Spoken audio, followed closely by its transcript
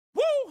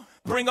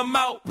bring 'em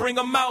out, bring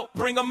 'em out,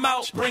 bring 'em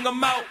out, bring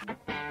 'em out.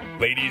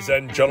 Ladies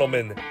and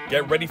gentlemen,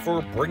 get ready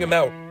for Bring 'em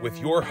Out with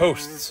your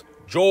hosts,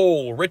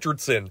 Joel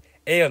Richardson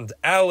and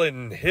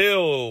Alan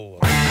Hill.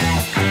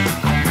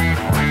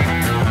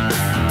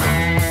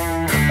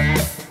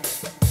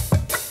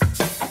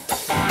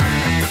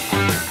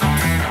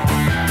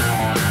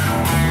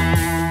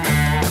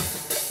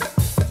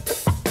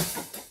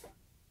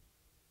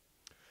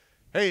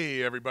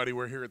 Hey everybody,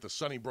 we're here at the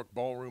Sunnybrook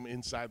Ballroom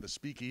inside the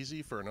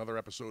Speakeasy for another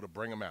episode of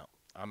Bring 'em Out.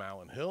 I'm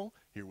Alan Hill,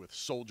 here with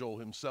SoulJoel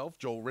himself,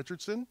 Joel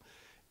Richardson,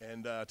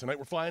 and tonight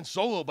we're flying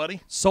solo,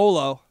 buddy.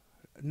 Solo,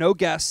 no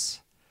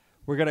guests.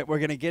 We're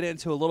gonna get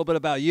into a little bit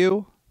about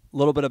you, a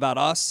little bit about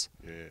us,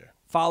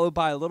 followed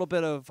by a little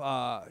bit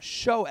of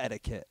show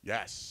etiquette.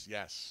 Yes,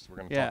 we're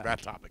gonna talk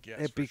that topic.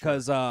 Yes,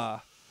 because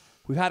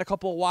we've had a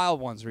couple of wild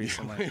ones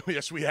recently.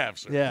 Yes, we have,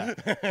 sir. Yeah,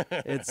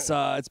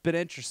 it's been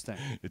interesting.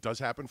 It does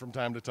happen from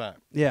time to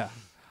time. Yeah,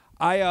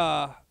 I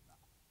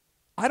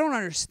don't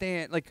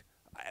understand. Like,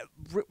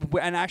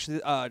 and actually,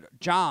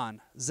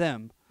 John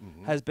Zim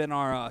has been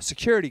our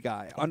security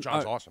guy.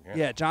 John's awesome.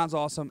 Yeah, John's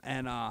awesome,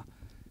 and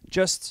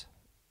just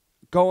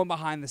going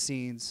behind the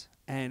scenes,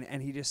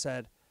 and he just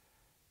said,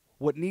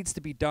 what needs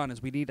to be done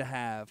is we need to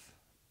have.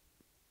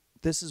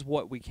 This is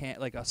what we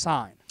can't, like a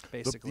sign,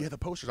 basically. The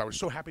posters. I was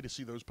so happy to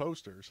see those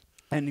posters.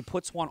 And he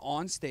puts one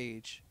on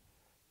stage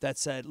that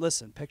said,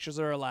 listen, pictures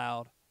are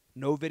allowed,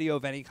 no video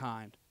of any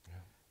kind.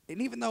 Yeah.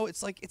 And even though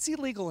it's like, it's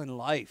illegal in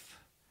life.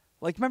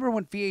 Like, remember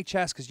when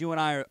VHS, because you and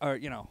I are,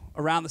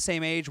 around the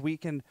same age, we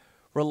can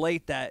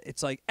relate that.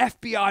 It's like,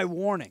 FBI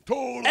warning.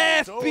 Totally.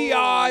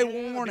 FBI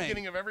warning. At the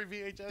beginning of every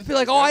VHS. It'd be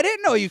like, oh, I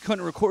didn't know you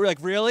couldn't record. You're like,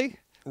 really? Right.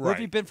 Where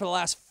have you been for the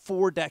last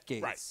 4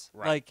 decades?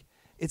 Right. Like,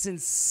 it's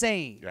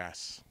insane.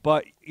 Yes.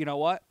 But you know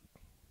what?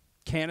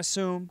 Can't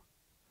assume.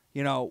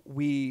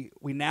 We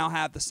now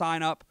have the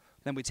sign up.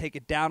 Then we take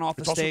it down off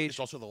the stage. It's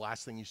also the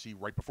last thing you see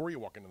right before you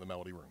walk into the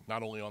Melody Room.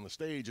 Not only on the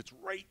stage, it's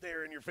right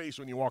there in your face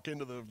when you walk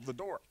into the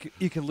door.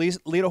 You can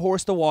lead a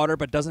horse to water,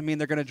 but doesn't mean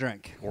they're going to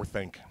drink. Or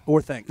think.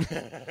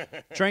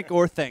 Drink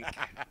or think.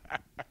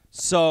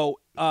 So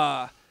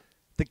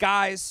the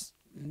guys,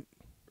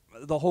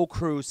 the whole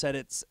crew said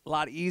it's a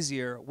lot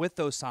easier with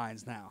those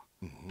signs now.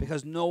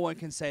 Because no one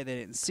can say they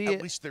didn't see it.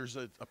 At least there's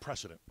a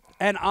precedent.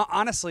 And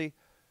honestly,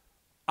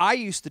 I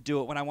used to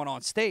do it when I went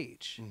on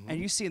stage.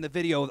 And you see in the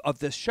video of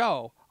this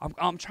show,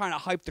 I'm trying to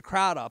hype the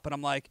crowd up. And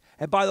I'm like,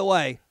 and by the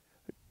way,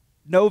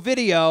 no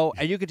video.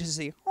 And you could just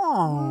see,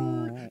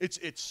 oh. It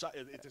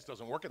just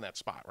doesn't work in that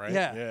spot, right?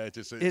 Yeah. Yeah,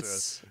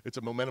 it's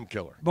a momentum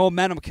killer.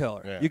 Momentum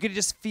killer. Yeah. You could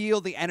just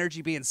feel the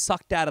energy being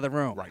sucked out of the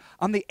room. Right.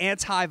 I'm the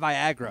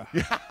anti-Viagra.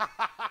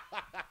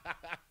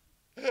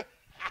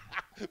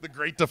 The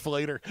great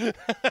deflator.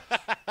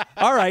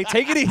 All right,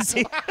 take it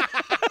easy.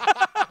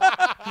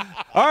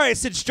 All right,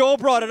 since Joel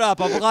brought it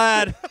up, I'm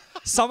glad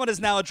someone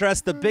has now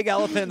addressed the big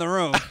elephant in the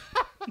room.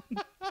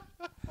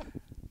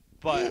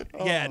 But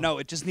yeah, no,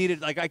 it just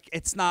needed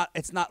it's not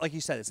like you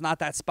said, it's not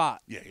that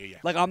spot. Yeah.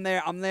 Like I'm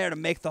there to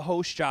make the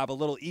host job a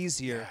little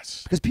easier.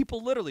 Yes. Because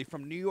people literally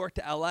from New York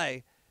to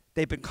LA,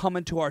 they've been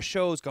coming to our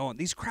shows going,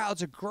 these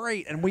crowds are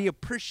great and we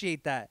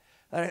appreciate that.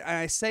 And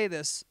I say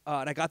this,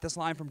 and I got this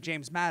line from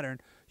James Mattern.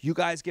 You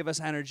guys give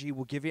us energy,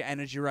 we'll give you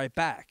energy right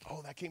back.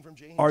 Oh, that came from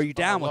James. Are you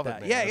down with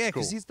that? Yeah,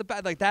 because he's the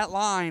best. Like, that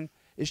line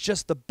is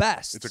just the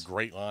best. It's a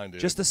great line, dude.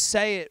 Just to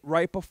say it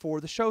right before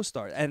the show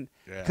starts, and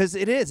because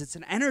it's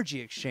an energy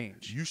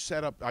exchange. You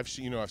set up. I've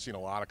seen a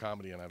lot of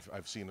comedy, and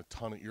I've seen a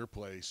ton at your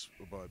place.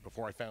 But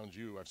before I found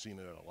you, I've seen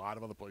it at a lot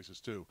of other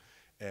places too.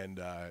 And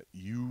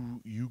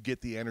you get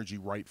the energy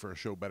right for a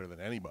show better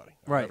than anybody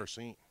I've ever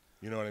seen.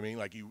 You know what I mean?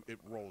 Like it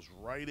rolls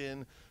right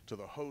in to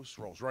the host,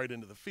 rolls right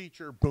into the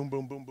feature. Boom,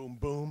 boom, boom, boom,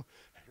 boom.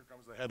 Here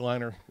comes the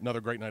headliner.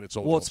 Another great night at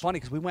SoulJoel. Well, it's funny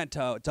because we went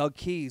to Doug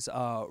Key's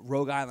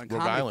Rogue Island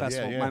Comedy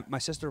Festival. Yeah. My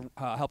sister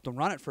helped him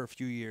run it for a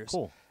few years.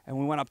 Cool. And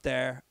we went up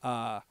there,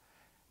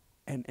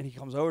 and he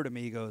comes over to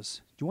me. He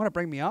goes, "Do you want to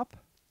bring me up?"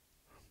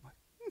 I'm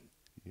like,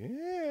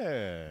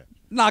 Yeah.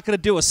 Not gonna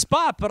do a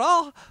spot, but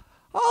I'll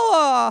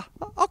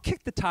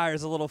kick the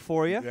tires a little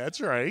for you. That's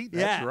right.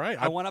 That's right.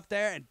 I went up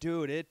there and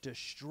dude, it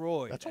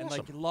destroyed. That's and awesome.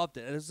 like you loved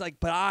it. And it was like,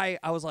 but I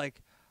was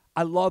like,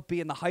 I love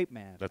being the hype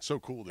man. That's so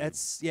cool, dude.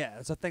 It's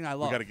a thing I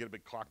love. You got to get a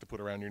big clock to put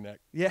around your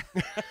neck. Yeah.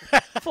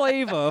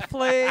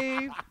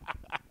 Flav.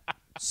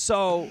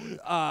 So,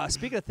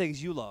 speaking of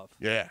things you love.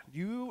 Yeah.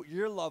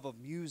 Your love of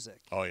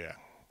music. Oh yeah.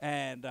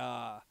 And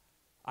I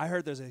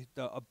heard there's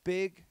a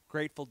big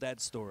Grateful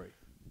Dead story.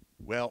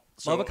 Well,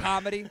 love of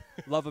comedy,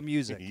 love of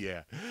music.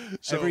 Yeah.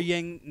 So every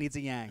yin needs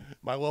a yang.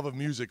 My love of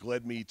music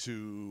led me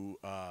to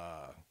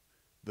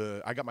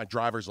I got my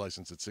driver's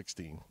license at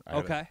 16. I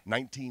had a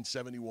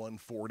 1971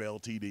 Ford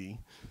LTD.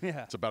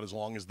 Yeah. It's about as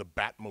long as the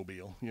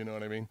Batmobile, you know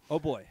what I mean? Oh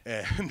boy.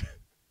 And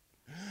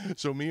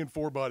so me and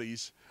 4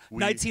 buddies,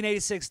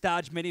 1986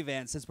 Dodge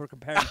minivan, since we're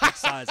comparing big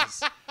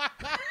sizes.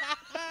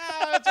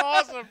 That's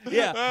awesome.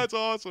 Yeah. That's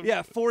awesome.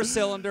 Yeah,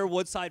 4-cylinder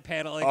Woodside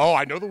paneling. Oh,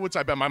 I know the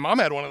Woodside. My mom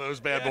had one of those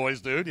bad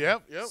boys, dude.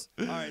 Yep.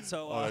 All right,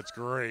 so oh, that's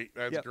great.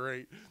 That's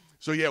great.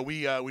 So yeah,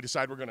 we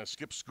decide we're gonna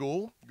skip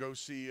school, go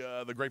see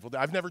the Grateful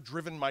Dead. I've never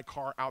driven my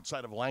car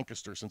outside of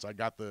Lancaster since I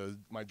got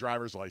my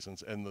driver's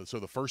license, and so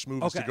the first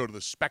move is to go to the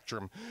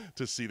Spectrum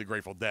to see the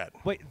Grateful Dead.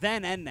 Wait,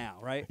 then and now,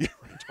 right? Yeah,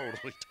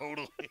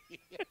 totally.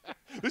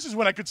 This is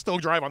when I could still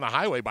drive on the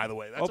highway, by the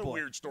way. That's a boy.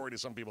 weird story to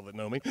some people that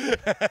know me.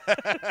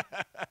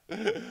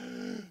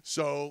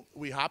 So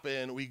we hop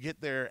in. We get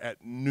there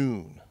at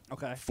noon.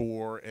 Okay.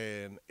 For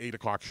an 8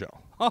 o'clock show.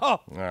 Oh,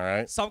 all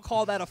right. Some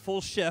call that a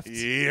full shift.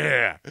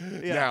 Yeah.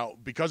 Now,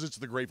 because it's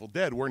the Grateful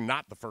Dead, we're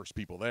not the first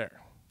people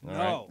there. No.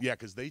 Right? Yeah,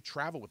 because they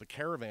travel with a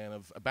caravan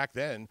of back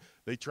then.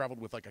 They traveled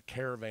with like a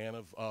caravan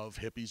of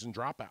hippies and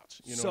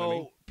dropouts. You know what I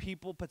mean?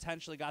 People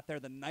potentially got there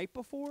the night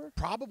before.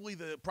 Probably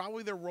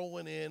they're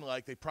rolling in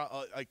like they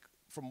like.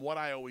 From what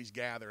I always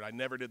gathered, I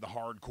never did the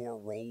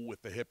hardcore roll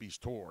with the hippies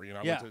tour. You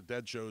know, I went to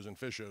Dead shows and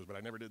Fish shows, but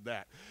I never did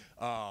that.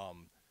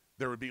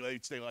 There would be,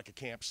 they'd stay like a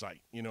campsite.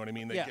 You know what I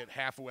mean? They'd get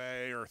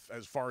halfway or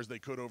as far as they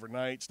could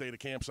overnight, stay at a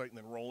campsite, and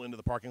then roll into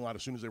the parking lot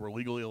as soon as they were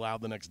legally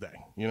allowed the next day.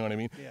 You know what I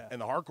mean? Yeah.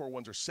 And the hardcore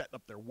ones are setting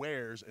up their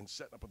wares and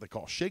setting up what they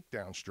call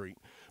Shakedown Street,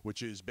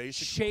 which is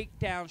basically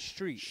Shakedown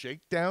Street.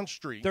 Shakedown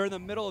Street. They're in the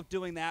middle of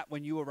doing that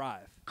when you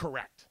arrive.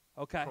 Correct.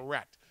 Okay.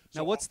 Correct.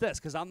 Now, what's this?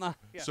 Because I'm not.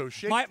 Yeah. So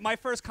my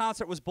first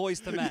concert was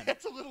Boys to Men.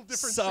 It's a little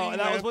different. So scene, and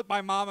that was man. with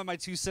my mom and my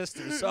 2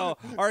 sisters. So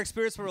our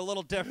experience were a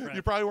little different.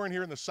 You probably weren't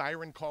hearing the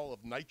siren call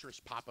of nitrous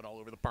popping all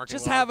over the parking lot.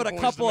 Just having a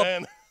couple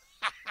of.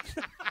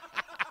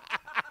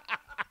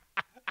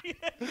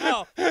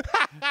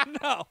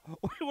 No,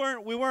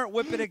 we weren't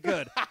whipping it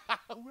good.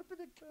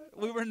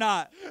 We were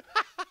not.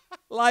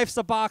 Life's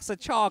a box of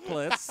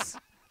chocolates.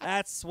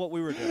 That's what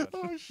we were doing.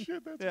 Oh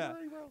shit, that's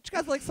great, bro. You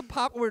guys like some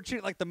pop? We were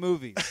treating it like the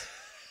movies.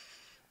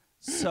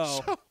 So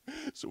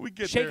we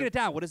get shaking there. it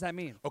down. What does that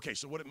mean? Okay,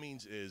 so what it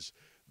means is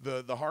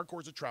the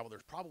hardcores that travel.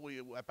 There's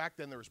probably back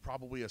then there was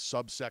probably a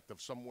subsect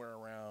of somewhere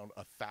around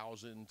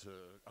 1,000 to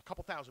a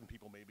couple thousand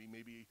people,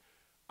 maybe.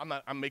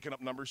 I'm making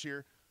up numbers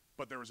here,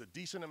 but there was a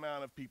decent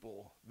amount of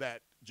people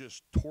that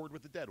just toured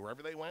with the Dead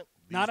wherever they went.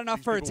 Not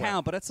enough for a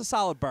town, but it's a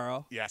solid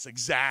borough. Yes,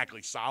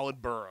 exactly,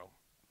 solid borough.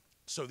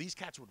 So these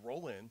cats would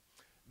roll in.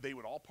 They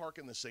would all park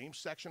in the same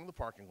section of the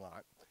parking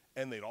lot,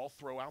 and they'd all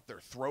throw out their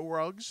throw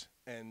rugs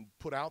and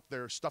put out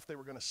their stuff they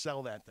were going to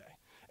sell that day.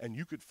 And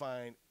you could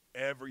find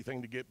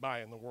everything to get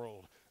by in the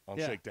world on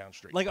Shakedown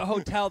Street. Like a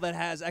hotel that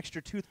has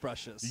extra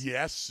toothbrushes.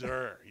 Yes,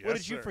 sir. Yes, what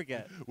did you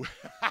forget?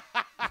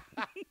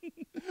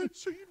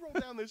 So you'd roll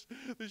down this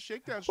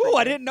Shakedown Street. Oh,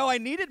 I didn't know I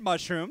needed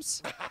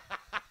mushrooms.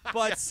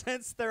 But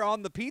since they're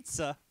on the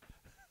pizza,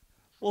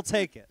 we'll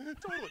take it.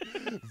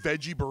 Totally.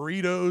 Veggie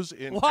burritos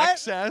in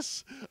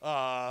excess.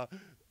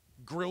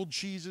 Grilled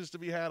cheeses to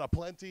be had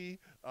aplenty.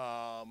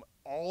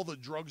 All the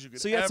drugs you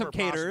could you had ever some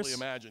caterers. possibly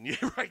imagine. Yeah,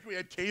 right. We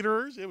had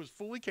caterers. It was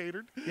fully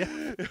catered.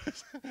 Yeah.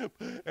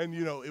 And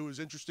it was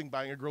interesting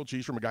buying a grilled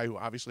cheese from a guy who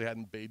obviously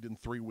hadn't bathed in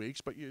 3 weeks,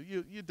 but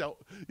you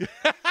dealt.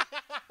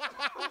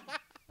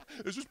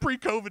 This was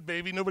pre-COVID,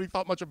 baby. Nobody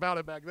thought much about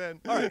it back then.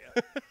 All right.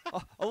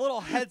 A little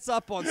heads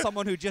up on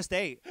someone who just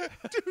ate.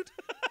 Dude.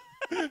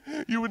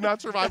 You would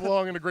not survive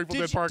long in a Grateful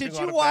Dead parking lot.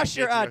 Did you wash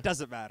your?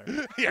 Doesn't matter.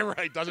 Yeah,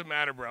 right. Doesn't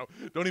matter, bro.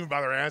 Don't even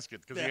bother asking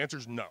because the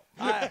answer's no.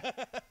 I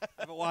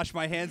haven't washed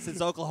my hands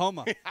since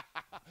Oklahoma.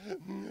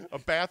 A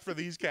bath for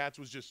these cats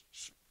was just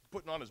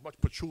putting on as much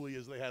patchouli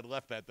as they had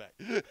left that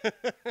day.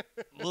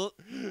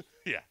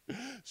 Yeah.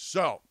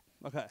 So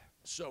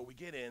we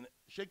get in.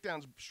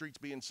 Shakedown Street's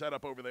being set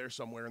up over there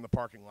somewhere in the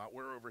parking lot.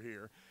 We're over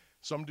here.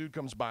 Some dude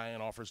comes by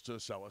and offers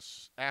to sell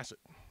us acid.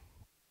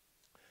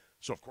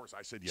 So, of course,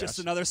 I said yes. Just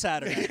another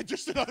Saturday.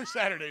 Just another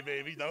Saturday,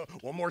 baby. No,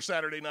 one more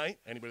Saturday night.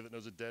 Anybody that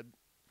knows it Dead?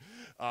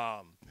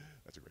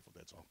 That's a Grateful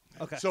Dead song.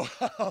 Okay. So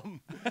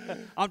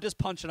I'm just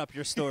punching up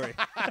your story.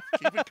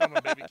 keep it coming,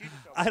 baby. Keep it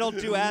coming. I don't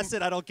do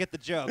acid. I don't get the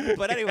joke.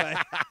 But anyway,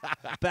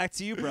 back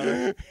to you,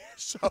 brother.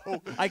 So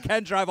I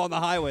can drive on the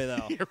highway,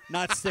 though,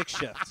 not stick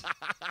shift.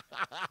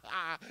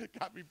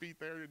 Got me beat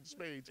there in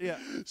spades. Yeah.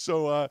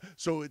 So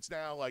it's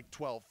now like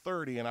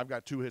 12:30, and I've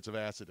got 2 hits of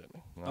acid in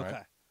me. All okay.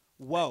 Right?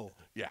 Whoa.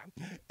 Yeah.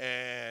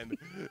 And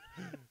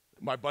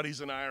my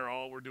buddies and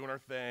I we're doing our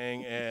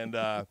thing,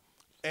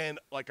 and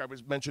like I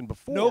was mentioned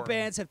before, no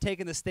bands have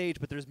taken the stage,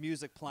 but there's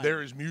music playing.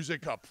 There is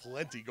music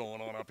plenty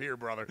going on up here,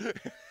 brother.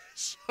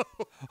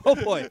 Oh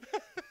boy.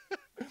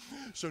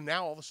 So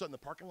now all of a sudden the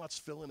parking lot's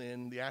filling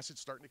in, the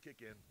acid's starting to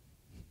kick in,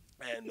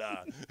 and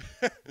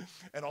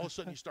and all of a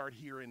sudden you start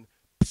hearing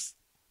psst,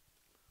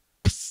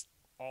 psst,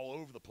 all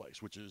over the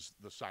place, which is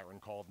the siren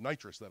call of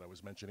nitrous that I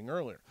was mentioning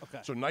earlier.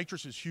 Okay. So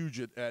nitrous is huge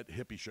at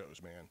hippie shows,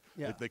 man.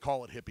 Yeah. They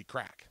call it hippie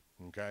crack.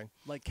 Okay.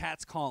 Like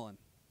cats calling.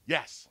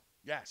 Yes.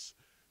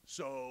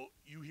 So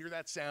you hear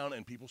that sound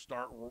and people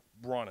start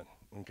running,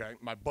 okay?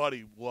 My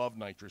buddy loved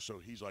nitrous, so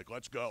he's like,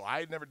 let's go. I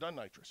had never done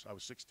nitrous. I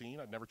was 16.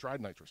 I'd never tried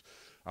nitrous.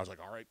 I was like,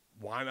 all right,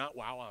 why not?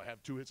 Wow, I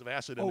have 2 hits of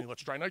acid in me.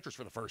 Let's try nitrous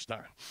for the first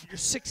time. You're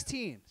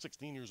 16.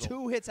 16 years old.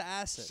 2 hits of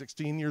acid.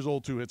 16 years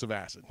old, 2 hits of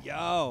acid.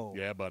 Yo.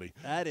 Yeah, buddy.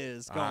 That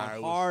is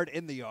going hard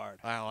in the yard.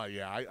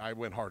 I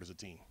went hard as a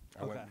teen.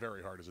 I Okay. went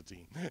very hard as a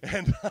teen.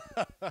 And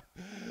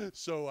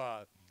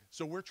so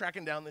So we're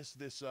tracking down this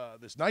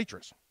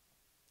nitrous,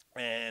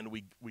 and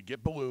we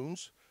get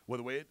balloons. Well,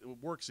 the way it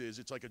works is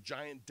it's like a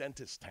giant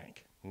dentist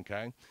tank,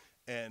 okay?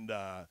 And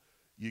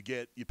you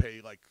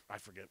pay like, I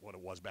forget what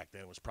it was back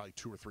then. It was probably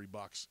 $2 or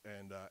 $3,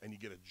 and you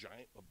get a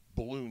giant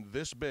balloon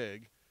this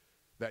big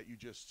that you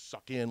just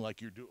suck in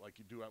like you do out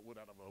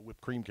of a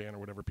whipped cream can or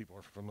whatever people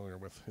are familiar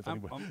with. If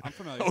I'm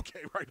familiar.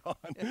 Okay, right on.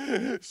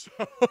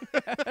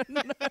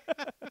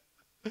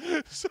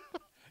 So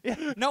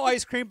Yeah, no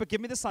ice cream, but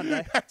give me the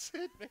sundae. that's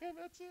it, man.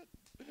 That's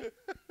it.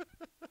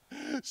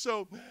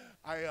 So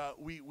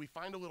we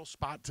find a little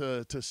spot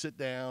to sit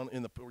down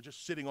we're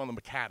just sitting on the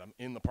macadam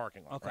in the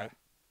parking lot, Okay. right?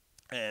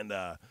 And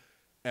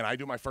I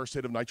do my first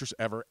hit of nitrous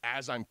ever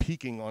as I'm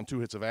peaking on 2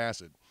 hits of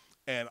acid,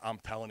 and I'm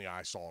telling you,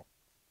 I saw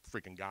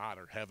freaking God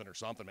or heaven or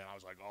something, man. I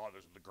was like, oh,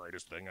 this is the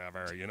greatest thing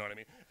ever. You know what I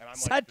mean? And I'm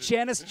Is like, that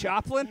Janis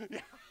Joplin?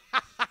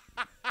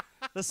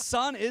 The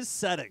sun is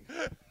setting.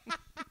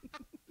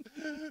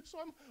 so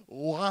I'm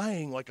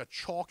lying like a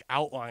chalk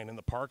outline in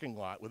the parking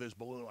lot with this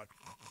balloon, like,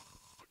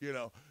 you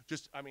know,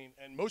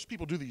 and most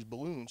people do these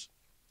balloons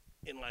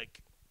in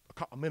like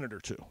a minute or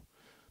two.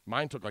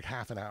 Mine took like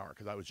half an hour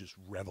because I was just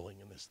reveling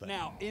in this thing.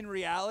 Now, in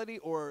reality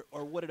or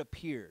what it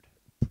appeared?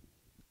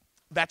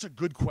 That's a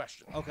good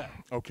question. Okay.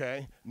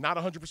 Okay. Not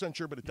 100%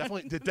 sure, but it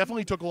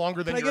definitely took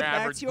longer than Can I your get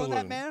back average to you balloon.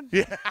 on that, man?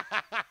 Yeah.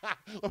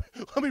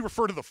 Let me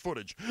refer to the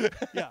footage.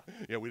 Yeah.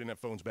 Yeah, we didn't have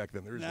phones back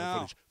then. There is no No.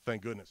 footage.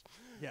 Thank goodness.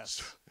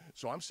 Yes.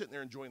 So I'm sitting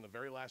there enjoying the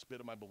very last bit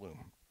of my balloon.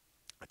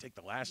 I take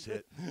the last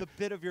hit. The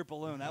bit of your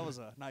balloon. That was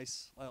a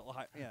nice,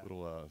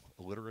 Little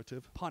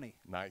alliterative. punny.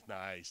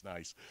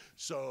 Nice.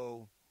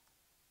 So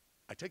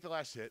I take the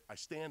last hit. I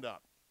stand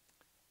up,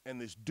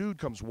 and this dude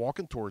comes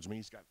walking towards me.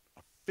 He's got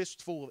a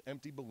fistful of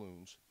empty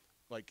balloons,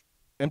 like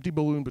empty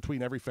balloon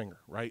between every finger,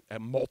 right,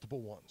 and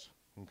multiple ones,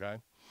 okay?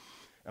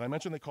 And I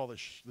mentioned they call this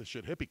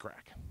shit hippie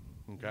crack,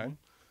 okay? Mm-hmm.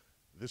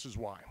 This is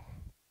why.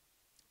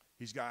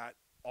 He's got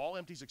all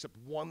empties except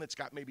one that's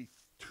got maybe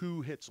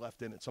 2 hits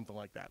left in it, something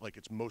like that. Like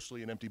it's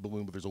mostly an empty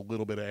balloon, but there's a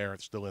little bit of air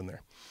that's still in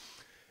there.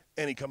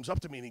 And he comes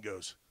up to me and he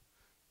goes,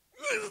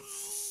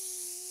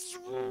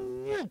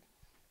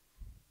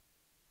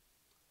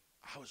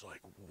 I was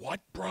like, what,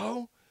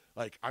 bro?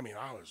 Like, I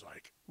was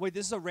like, Wait,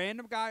 this is a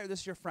random guy or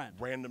this is your friend?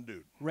 random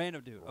dude.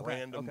 Random dude. Okay.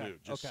 Random okay.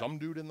 dude. Just okay. some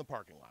dude in the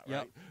parking lot, Yep.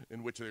 right?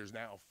 In which there's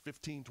now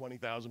 15,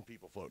 20,000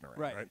 people floating around,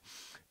 Right. right?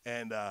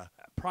 And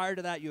Prior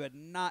to that, you had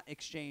not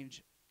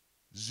exchanged.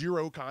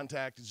 zero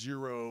contact,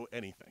 zero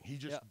anything. He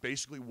just Yep.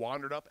 basically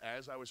wandered up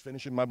as I was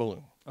finishing my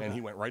balloon. And Okay.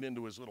 he went right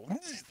into his little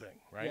thing,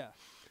 right? Yeah.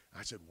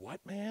 I said,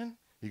 what, man?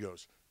 He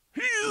goes,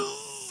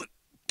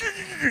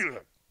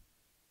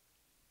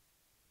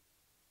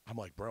 I'm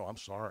like, bro, I'm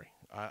sorry.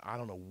 I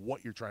don't know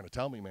what you're trying to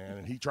tell me, man.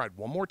 And he tried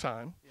one more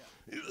time,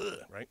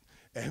 right?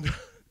 And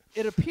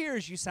It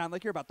appears you sound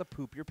like you're about to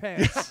poop your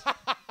pants.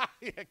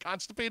 yeah,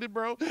 constipated,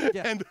 bro.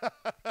 Yeah.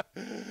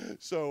 And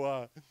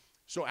so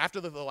after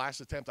the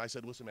last attempt, I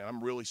said, listen, man,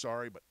 I'm really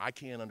sorry, but I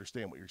can't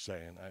understand what you're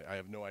saying. I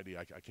have no idea.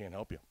 I can't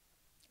help you.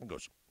 He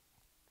goes,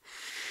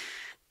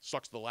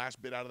 sucks the last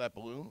bit out of that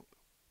balloon.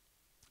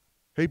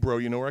 Hey, bro,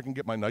 you know where I can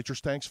get my nitrous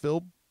tanks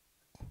filled?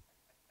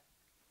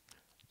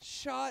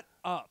 Shut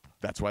up.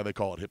 That's why they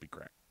call it hippie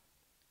crack.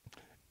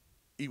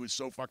 He was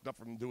so fucked up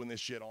from doing this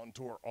shit on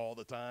tour all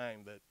the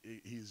time that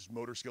his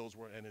motor skills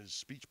and his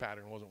speech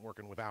pattern wasn't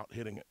working without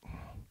hitting it.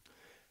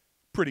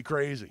 Pretty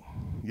crazy.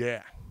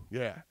 Yeah.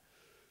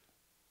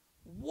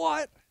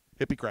 What?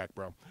 Hippie crack,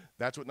 bro.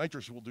 That's what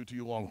nitrous will do to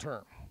you long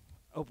term.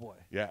 Oh, boy.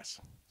 Yes.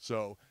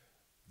 So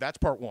that's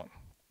part one.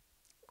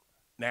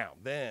 Now,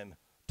 then.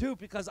 Dude,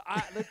 because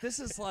this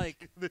is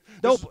like,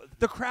 This-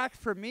 the crack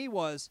for me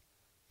was,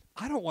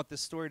 I don't want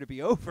this story to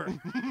be over.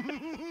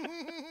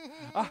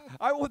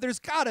 There's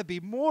got to be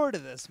more to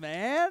this,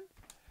 man.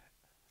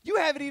 You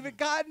haven't even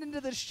gotten into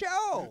the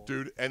show.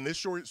 Dude, and this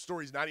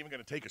story's not even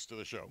going to take us to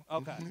the show.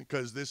 Okay.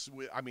 Because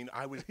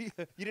I was. You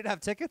didn't have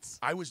tickets?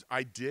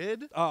 I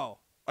did. Oh.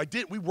 I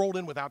did. We rolled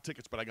in without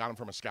tickets, but I got them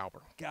from a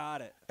scalper.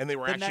 Got it. And they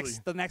were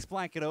the next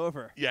blanket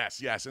over.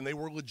 Yes, and they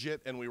were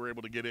legit, and we were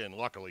able to get in,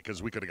 luckily,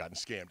 because we could have gotten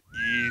scammed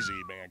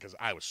easy, man, because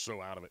I was so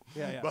out of it.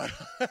 Yeah.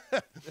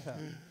 But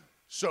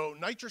So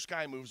nitrous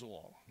guy moves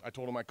along. I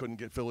told him I couldn't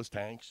fill his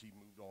tanks. He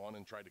moved on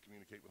and tried to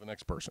communicate with the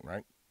next person,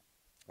 right?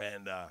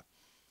 And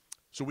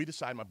so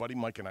my buddy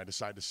Mike and I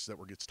decided that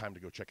it's time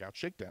to go check out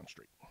Shakedown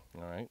Street,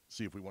 all right?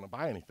 See if we want to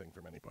buy anything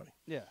from anybody.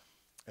 Yeah.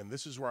 And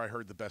this is where I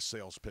heard the best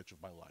sales pitch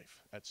of my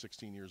life at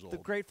 16 years old. The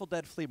Grateful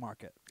Dead flea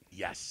market.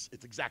 Yes,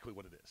 it's exactly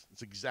what it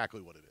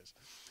is.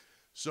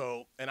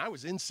 So, and I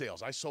was in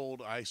sales. I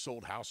sold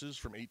houses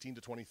from 18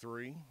 to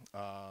 23,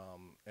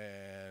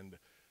 and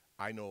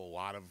I know a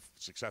lot of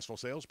successful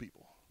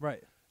salespeople.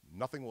 Right.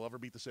 Nothing will ever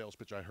beat the sales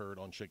pitch I heard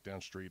on Shakedown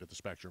Street at the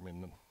Spectrum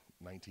in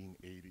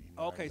 1980.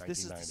 Okay, this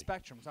is the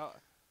Spectrum.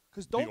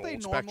 Because don't they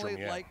old normally Spectrum,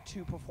 yeah. like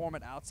to perform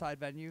at outside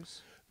venues?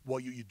 Well,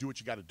 you do what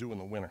you got to do in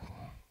the winter.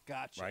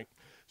 Gotcha. Right?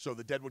 So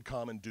the Dead would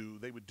come and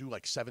they would do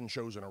like 7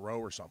 shows in a row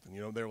or something.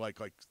 You know, they're like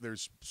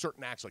there's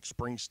certain acts like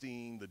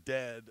Springsteen, the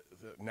Dead,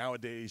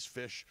 nowadays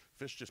Fish.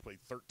 Fish just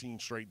played 13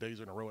 straight days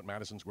in a row at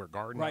Madison Square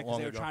Garden. Right, because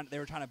they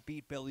were trying to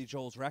beat Billy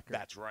Joel's record.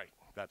 That's right.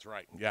 That's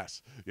right.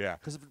 Yes. Yeah.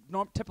 Because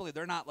typically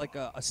they're not like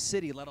a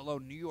city, let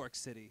alone New York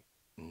City.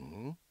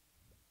 Mm-hmm.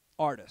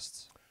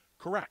 Artists.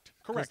 Correct.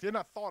 They're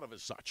not thought of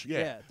as such.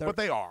 Yeah, but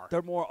they are.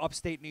 They're more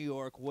upstate New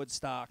York,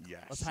 Woodstock.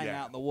 Yes. Let's hang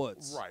out in the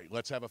woods. Right.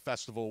 Let's have a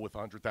festival with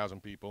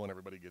 100,000 people and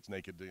everybody gets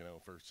naked,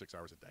 for 6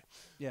 hours a day.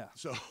 Yeah.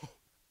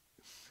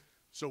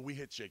 So we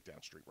hit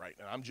Shakedown Street, right?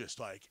 And I'm just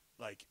like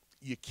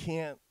you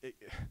can't.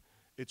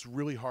 It's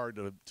really hard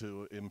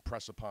to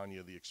impress upon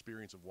you the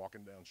experience of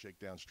walking down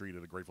Shakedown Street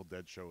at a Grateful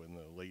Dead show in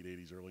the late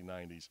 80s, early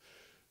 90s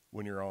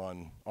when you're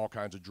on all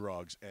kinds of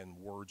drugs and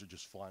words are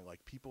just flying.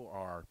 Like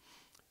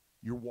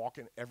you're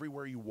walking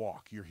everywhere you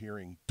walk. You're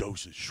hearing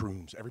doses,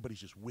 shrooms.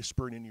 Everybody's just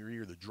whispering in your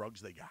ear the drugs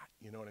they got.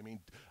 You know what I mean?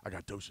 I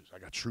got doses. I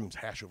got shrooms.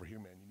 Hash over here,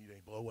 man. You need any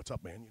blow? What's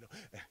up, man?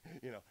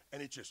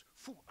 And it's just,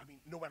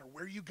 no matter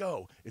where you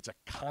go, it's a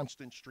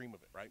constant stream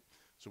of it, right?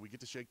 So we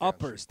get to Shakedown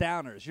Uppers, Street.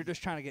 downers. You're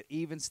just trying to get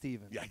even,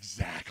 Steven. Yeah,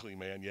 exactly,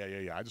 man.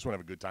 Yeah. I just want to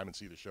have a good time and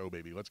see the show,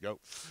 baby. Let's go.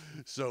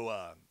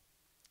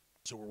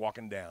 So we're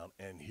walking down,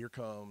 and here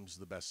comes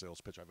the best sales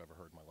pitch I've ever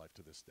heard in my life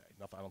to this day.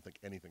 I don't think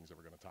anything's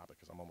ever going to top it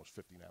because I'm almost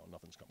 50 now, and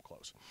nothing's come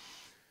close.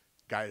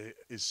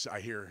 I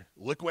hear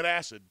liquid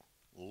acid.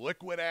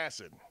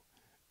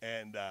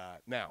 And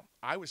now,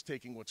 I was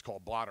taking what's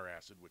called blotter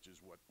acid, which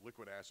is what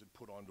liquid acid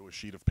put onto a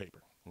sheet of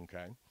paper,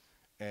 okay?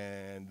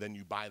 And then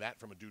you buy that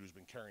from a dude who's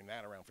been carrying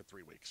that around for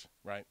 3 weeks,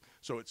 right?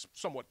 So it's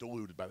somewhat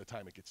diluted by the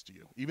time it gets to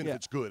you. Even if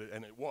it's good,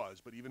 and it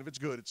was, but even if it's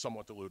good, it's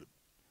somewhat diluted.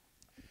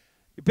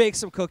 You bake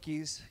some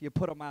cookies. You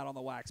put them out on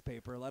the wax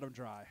paper. Let them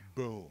dry.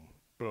 Boom.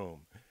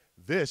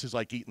 This is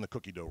like eating the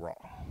cookie dough raw.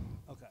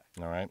 Okay.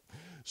 All right?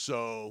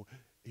 So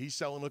he's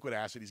selling liquid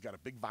acid. He's got a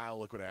big vial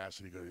of liquid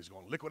acid. He's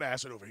going, liquid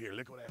acid over here,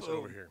 liquid acid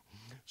over here.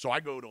 So I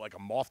go to like a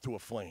moth to a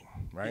flame,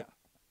 right?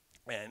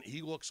 Yeah. And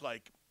he looks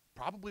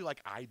probably like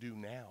I do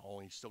now,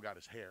 only he's still got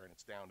his hair and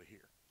it's down to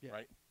here,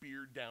 right?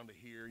 Beard down to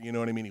here. You know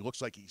what I mean? He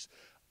looks like he's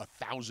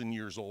 1,000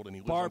 years old and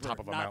he lives on top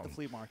of a mountain. Not the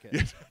flea market.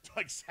 Yeah,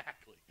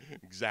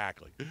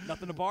 exactly.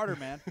 Nothing to barter,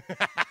 man.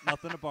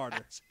 Nothing to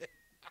barter.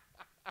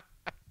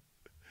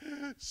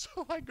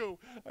 So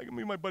me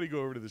and my buddy go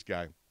over to this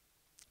guy,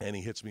 and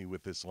he hits me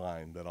with this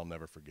line that I'll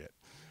never forget.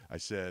 I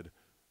said,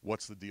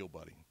 "What's the deal,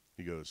 buddy?"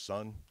 He goes,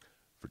 "Son,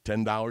 for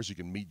 $10 you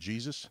can meet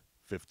Jesus.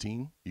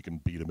 15 you can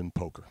beat him in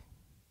poker."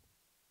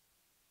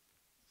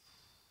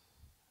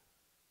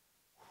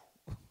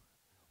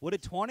 What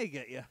did 20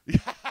 get you? I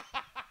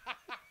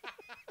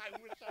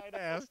wish I'd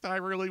asked. I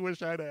really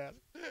wish I'd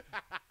asked.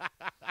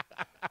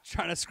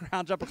 Trying to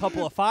scrounge up a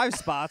couple of 5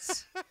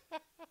 spots.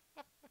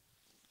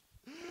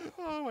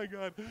 Oh, my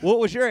God. What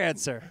was your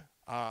answer?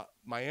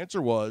 My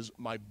answer was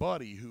my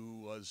buddy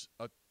who was,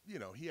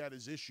 he had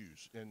his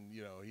issues and,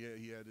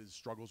 he had his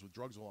struggles with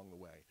drugs along the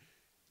way.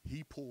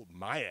 He pulled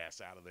my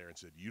ass out of there and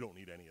said, "You don't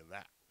need any of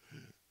that."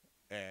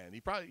 And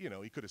he probably,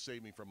 he could have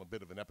saved me from a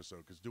bit of an episode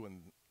because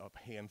doing a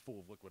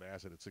handful of liquid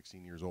acid at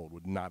 16 years old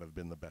would not have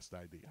been the best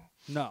idea.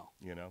 No.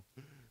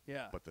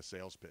 Yeah. But the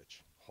sales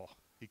pitch,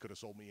 he could have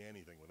sold me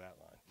anything with that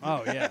line.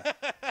 Oh, yeah.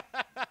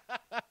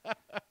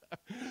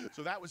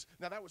 So that was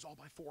all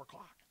by 4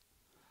 o'clock.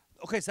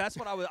 Okay, so that's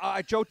what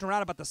I joked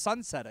around about the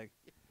sun setting,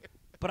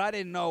 but I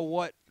didn't know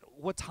what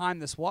time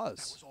this was.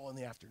 That was all in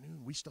the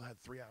afternoon. We still had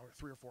 3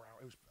 or 4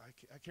 hours.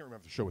 I can't remember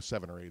if the show was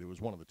 7 or 8. It was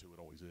one of the two. It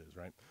always is,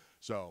 right?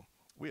 So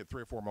we had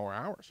 3 or 4 more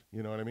hours.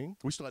 You know what I mean?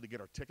 We still had to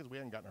get our tickets. We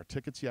hadn't gotten our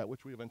tickets yet,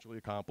 which we eventually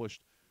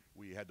accomplished.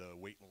 We had to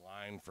wait in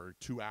line for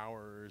 2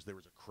 hours. There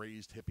was a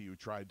crazed hippie who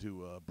tried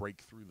to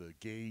break through the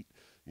gate.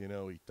 He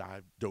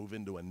dove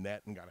into a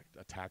net and got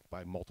attacked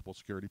by multiple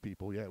security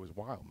people. Yeah, it was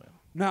wild,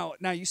 man.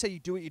 Now you say you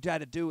do what you had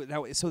to do.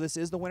 Now, so this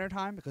is the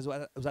wintertime because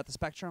was that the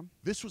Spectrum?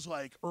 This was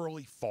like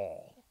early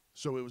fall.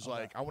 So it was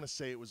I want to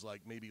say it was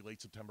like maybe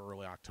late September,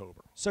 early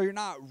October. So you're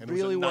not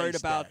really worried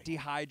about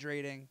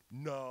dehydrating?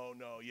 No.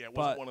 Yeah, it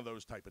wasn't one of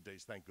those type of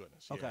days, thank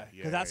goodness. Okay,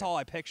 because that's all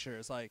I picture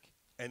is like.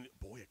 And,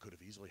 boy, it could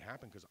have easily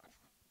happened because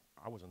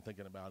I wasn't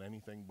thinking about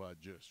anything but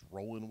just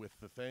rolling with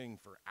the thing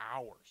for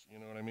hours. You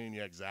know what I mean?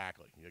 Yeah,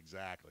 exactly.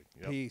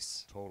 Yep,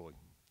 peace. Totally.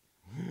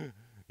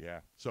 Yeah.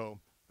 So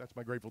that's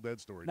my Grateful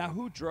Dead story. Now,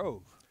 who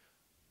drove?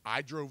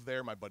 I drove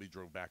there. My buddy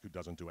drove back who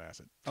doesn't do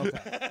acid.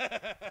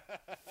 Okay.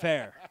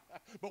 Fair.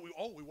 But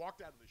we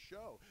walked out of the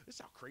show. This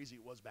is how crazy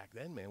it was back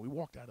then, man. We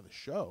walked out of the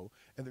show,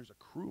 and there's a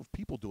crew of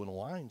people doing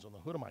lines on the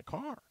hood of my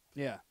car.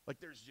 Yeah. Like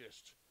there's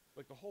just,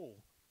 the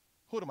whole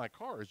hood of my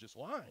car is just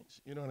lines.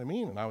 You know what I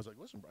mean? And I was like,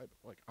 listen,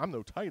 I'm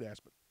no tight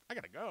ass, but I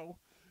got to go.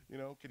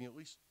 Can you at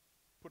least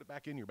put it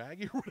back in your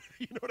baggie or whatever?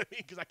 You know what I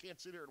mean? Because I can't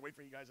sit here and wait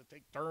for you guys to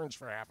take turns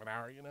for half an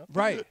hour,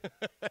 Right.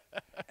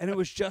 And it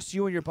was just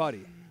you and your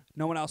buddy.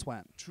 No one else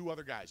went. 2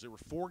 other guys. There were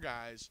 4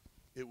 guys.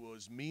 It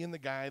was me and the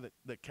guy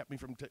that kept me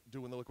from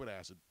doing the liquid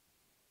acid.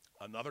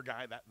 another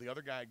guy, the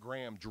other guy,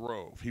 Graham,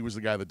 drove. He was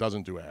the guy that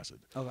doesn't do acid.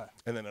 Okay.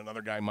 And then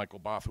another guy, Michael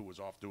Boff, who was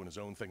off doing his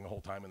own thing the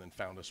whole time and then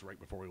found us right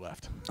before we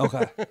left.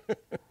 Okay.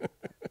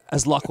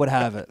 As luck would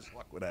have it. As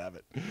luck would have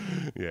it.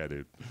 Yeah,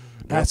 dude.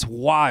 That's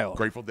wild.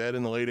 Grateful Dead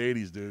in the late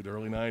 80s, dude,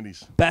 early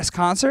 90s. Best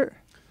concert?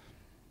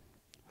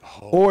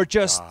 Oh, or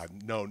just God.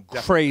 No,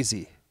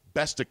 crazy?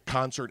 Best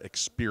concert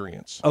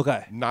experience.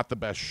 Okay. Not the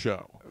best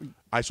show.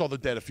 I saw the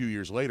Dead a few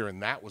years later,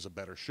 and that was a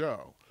better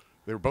show.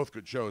 They were both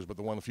good shows, but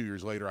the one a few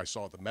years later I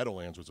saw at the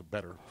Meadowlands was a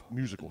better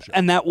musical show.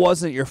 And that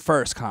wasn't your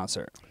first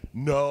concert?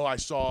 No, I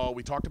saw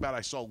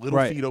Little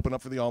Feat open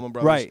up for the Allman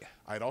Brothers. Right.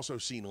 I'd also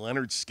seen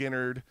Leonard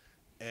Skinner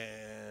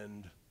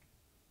and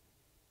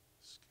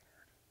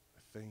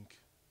I think.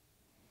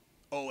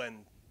 Oh,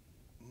 and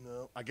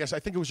no, I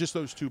think it was just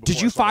those two.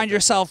 Did you find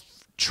yourself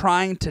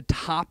trying to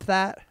top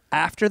that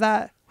after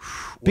that?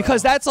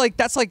 Because that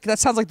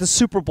sounds like the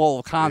Super Bowl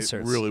of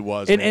concerts. It really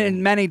was,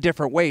 in many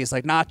different ways.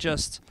 Like not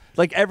just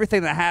like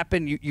everything that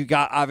happened. You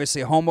got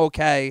obviously home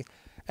okay.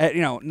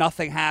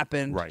 Nothing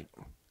happened. Right.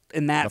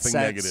 In that nothing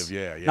sense. Negative.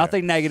 Yeah.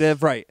 Nothing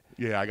negative. Right.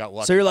 Yeah, I got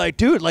lucky. So you're like,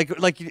 dude,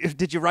 like,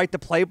 did you write the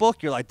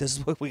playbook? You're like, this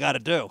is what we got to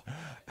do.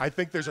 I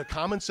think there's a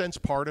common sense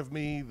part of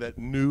me that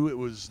knew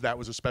that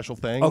was a special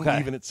thing,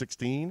 even at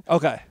 16.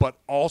 Okay. But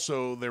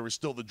also there was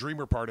still the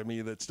dreamer part of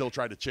me that still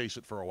tried to chase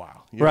it for a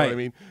while. You know what I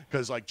mean?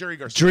 Because like Jerry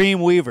Garcia.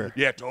 Dreamweaver.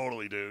 Yeah,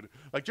 totally, dude.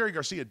 Like Jerry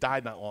Garcia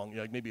died not long,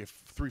 like maybe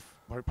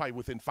probably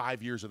within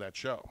 5 years of that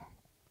show.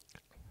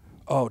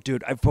 Oh,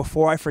 dude!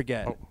 Before I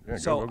forget,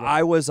 go.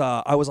 I was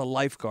a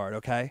lifeguard,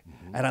 okay,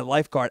 and I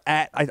lifeguard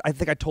at I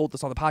think I told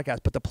this on the podcast,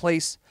 but the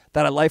place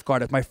that I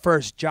lifeguarded, my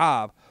first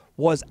job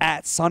was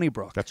at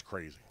Sunnybrook. That's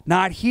crazy.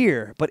 Not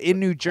here, but in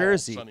New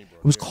Jersey. It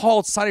was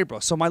called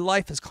Sunnybrook. So my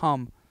life has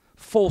come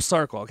full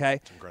circle,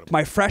 okay?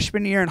 My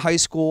freshman year in high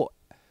school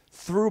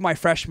through my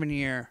freshman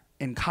year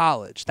in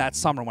college, that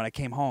summer when I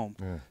came home.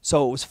 Yeah.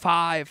 So it was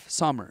 5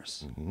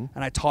 summers,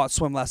 and I taught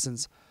swim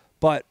lessons.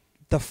 But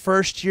the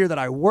first year that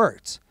I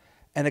worked,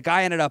 and the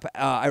guy ended up,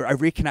 I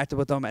reconnected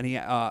with him, and he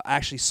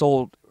actually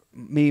sold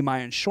me my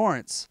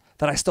insurance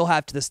that I still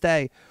have to this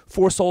day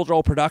for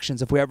SoulJoel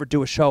Productions if we ever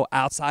do a show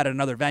outside at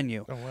another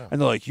venue. Oh, wow. And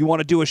they're like, you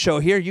want to do a show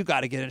here? You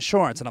got to get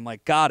insurance. And I'm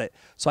like, got it.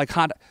 So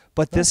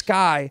but this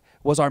guy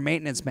was our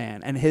maintenance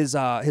man, and his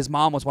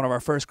mom was one of our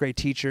first grade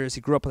teachers.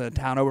 He grew up in the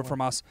town over from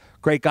us.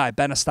 Great guy,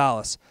 Ben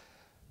Estalis.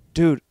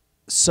 Dude,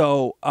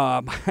 so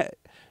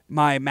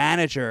my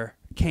manager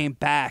came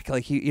back,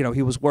 like he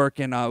was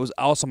working. It was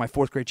also my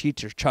 4th grade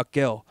teacher, Chuck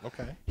Gill.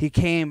 Okay.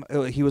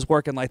 He was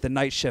working like the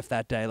night shift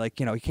that day. Like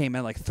he came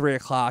in like 3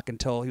 o'clock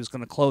until he was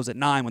going to close at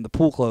 9 when the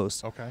pool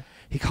closed. Okay.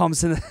 He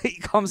comes in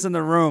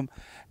the room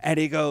and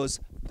he goes,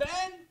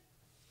 Ben,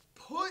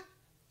 put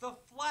the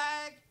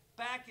flag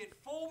back at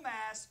full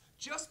mast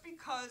just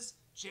because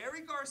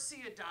Jerry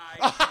Garcia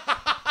died.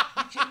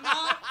 You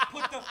cannot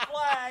put the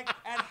flag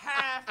at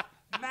half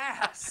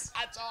mast.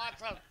 That's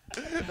awesome.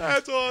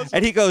 That's awesome.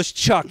 And he goes,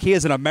 Chuck, he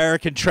is an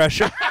American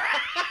treasure.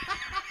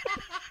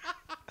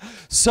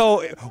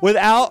 So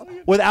without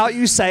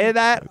you saying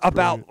that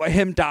about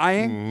him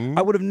dying,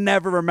 I would have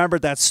never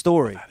remembered that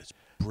story. That is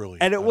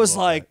brilliant. And it was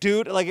like,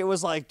 dude,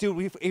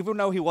 even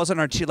though he wasn't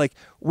our chief, like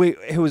we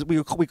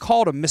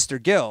called him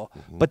Mr. Gill,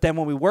 but then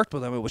when we worked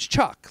with him, it was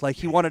Chuck. Like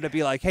he wanted to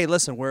be like, hey,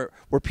 listen, we're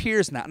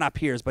peers now, not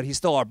peers, but he's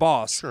still our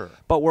boss. Sure.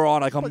 But we're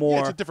on like a more,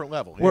 it's a different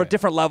level. We're a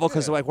different level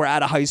because like we're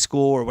out of high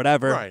school or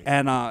whatever, right.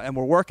 And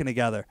we're working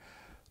together.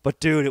 But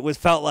dude,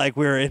 felt like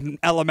we were in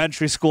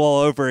elementary school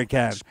all over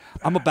again.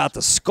 I'm about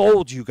to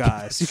scold you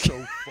guys. That's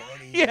so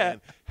funny. Yeah.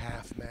 Man.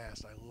 Half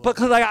mast. I love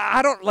Because like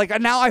I don't like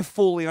now I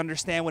fully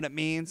understand what it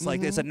means.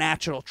 Like it's a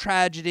natural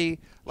tragedy,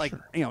 like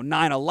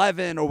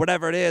 9/11 or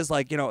whatever it is.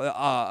 Like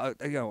a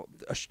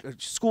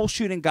school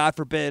shooting, God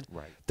forbid.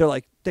 Right. They're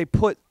like they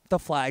put the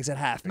flags at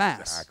half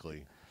mast.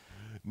 Exactly.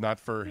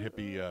 Not for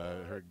hippie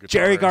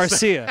Jerry guitarist.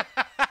 Garcia.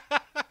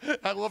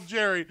 I love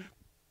Jerry.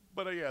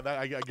 But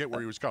I get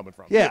where he was coming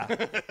from. Yeah.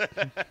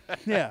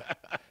 Yeah.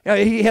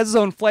 He has his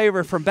own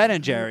flavor from Ben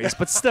and Jerry's,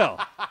 but still,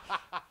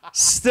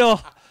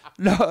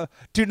 no.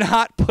 Do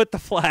not put the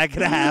flag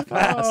at half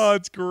mast. Oh,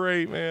 it's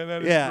great, man.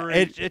 That is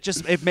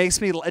great. It makes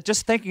me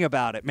just thinking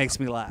about it makes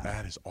me laugh.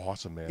 That is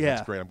awesome, man. Yeah.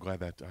 That's great. I'm glad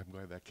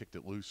that kicked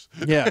it loose.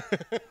 Yeah.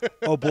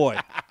 Oh boy.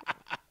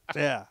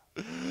 Yeah.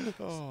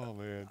 Oh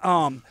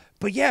man.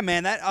 But yeah,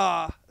 man. That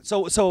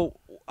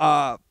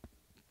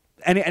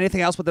anything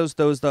else with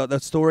that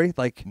story?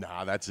 Like,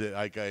 nah, that's it.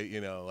 Like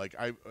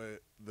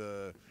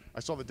I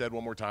saw the Dead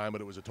one more time, but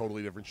it was a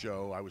totally different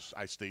show.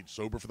 I stayed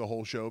sober for the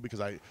whole show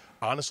because I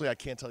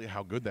can't tell you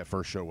how good that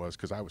first show was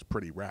because I was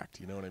pretty wrecked.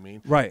 You know what I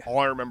mean? Right. All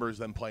I remember is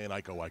them playing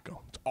Iko Iko.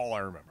 It's all I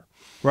remember.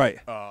 Right.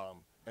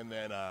 And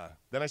then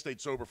I stayed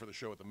sober for the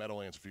show at the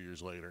Meadowlands a few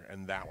years later,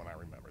 and that one I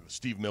remember. The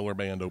Steve Miller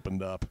Band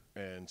opened up,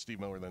 and Steve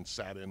Miller then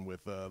sat in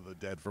with the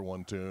Dead for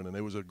one tune, and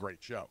it was a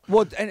great show.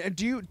 Well, and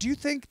do you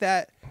think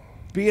that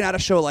being at a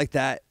show like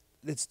that,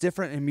 it's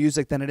different in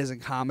music than it is in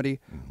comedy,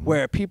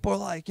 where people are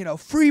like,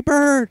 free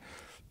bird,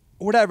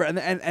 or whatever,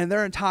 and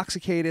they're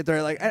intoxicated.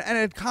 They're like, and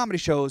at comedy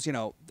shows,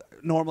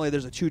 normally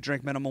there's a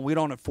 2-drink minimum. We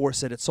don't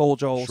enforce it at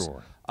SoulJoel's.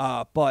 Sure.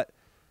 But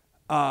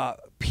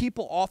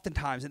people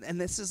oftentimes, and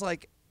this is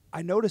like,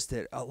 I noticed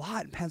it a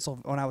lot in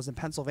when I was in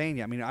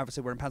Pennsylvania. I mean,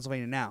 obviously we're in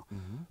Pennsylvania now,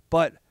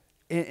 but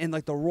in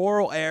like the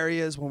rural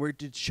areas when we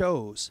did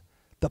shows,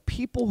 the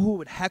people who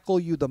would heckle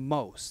you the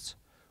most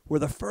were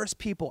the first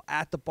people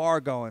at the bar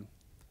going,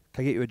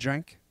 "Can I get you a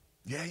drink?"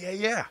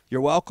 Yeah.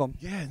 "You're welcome."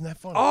 Yeah, isn't that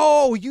funny?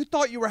 "Oh, you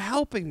thought you were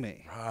helping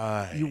me."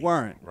 Right. You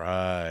weren't.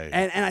 Right.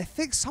 And I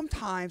think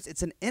sometimes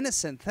it's an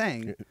innocent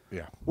thing.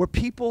 Yeah. Where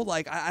people,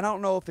 like, I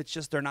don't know if it's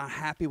just they're not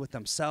happy with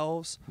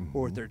themselves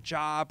or with their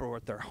job or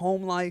with their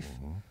home life.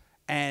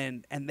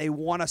 And they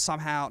want to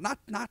somehow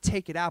not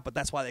take it out, but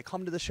that's why they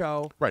come to the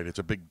show. Right. It's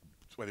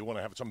why they want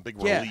to have some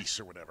big release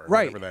or whatever.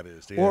 Right. Whatever that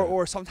is. Yeah.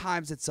 Or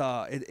sometimes it's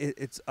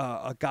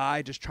a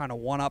guy just trying to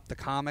one up the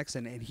comics,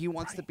 and he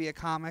wants to be a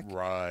comic.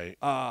 Right.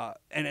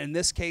 And in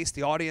this case,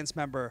 the audience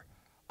member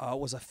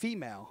was a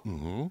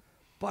female.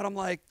 But I'm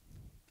like,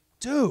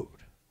 dude,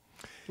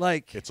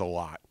 like, it's a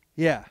lot.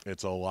 Yeah.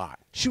 It's a lot.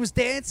 She was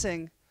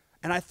dancing,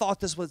 and I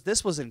thought this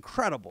was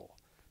incredible.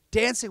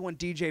 Dancing when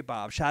DJ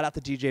Bob, shout out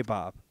to DJ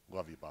Bob.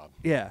 Love you, Bob.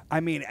 Yeah,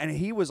 I mean, and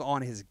he was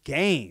on his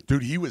game.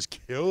 Dude, he was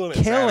killing it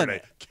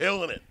Saturday.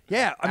 Killing it.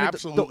 Yeah, I mean,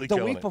 absolutely the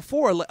killing week it.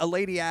 before, a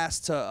lady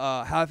asked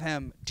to have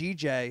him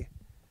DJ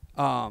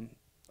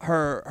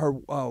her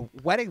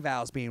wedding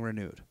vows being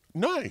renewed.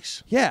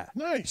 Nice. Yeah.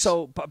 Nice.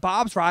 So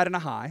Bob's riding a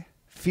high,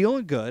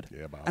 feeling good.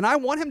 Yeah, Bob. And I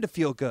want him to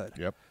feel good.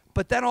 Yep.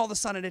 But then all of a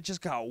sudden it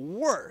just got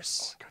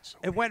worse. Oh, it got so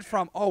it went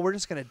from, we're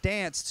just going to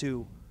dance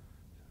to,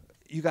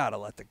 you got to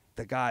let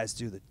the guys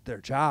do their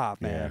job,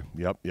 man.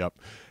 Yeah. Yep.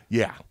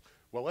 Yeah.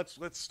 Well,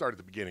 let's start at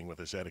the beginning with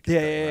this etiquette.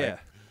 Yeah.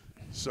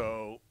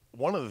 So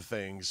one of the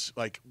things,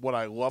 like what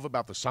I love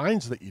about the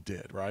signs that you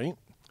did, right,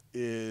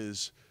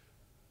 is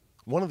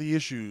one of the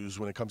issues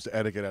when it comes to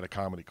etiquette at a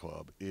comedy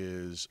club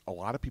is a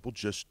lot of people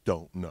just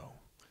don't know.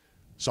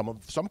 Some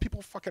people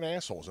are fucking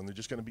assholes, and they're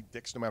just going to be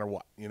dicks no matter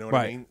what. You know what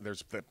I mean?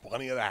 There's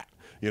plenty of that.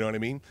 You know what I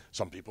mean?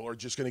 Some people are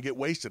just going to get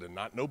wasted and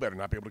not know better,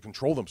 not be able to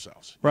control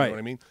themselves. You know what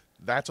I mean?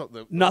 That's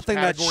nothing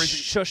that's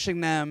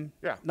shushing them.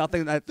 Yeah.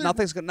 Nothing's going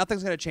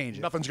to change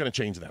it. Nothing's going to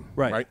change them.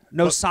 Right.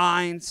 No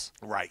signs.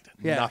 Right.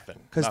 Yeah. Nothing.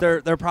 Because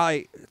they're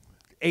probably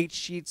 8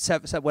 sheets,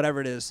 7,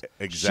 whatever it is.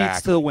 Exactly.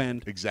 Sheets to the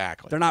wind.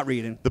 Exactly. They're not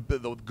reading.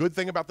 The good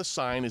thing about the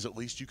sign is at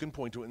least you can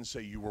point to it and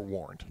say you were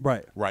warned.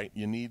 Right. Right.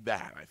 You need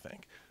that, I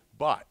think.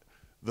 But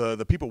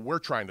the people we're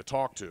trying to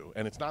talk to,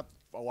 and it's not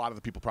a lot of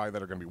the people probably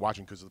that are going to be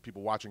watching, because the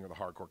people watching are the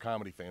hardcore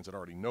comedy fans that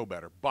already know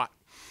better. But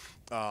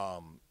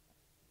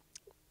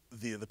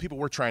the people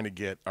we're trying to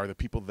get are the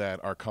people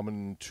that are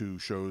coming to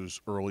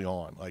shows early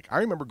on. Like, I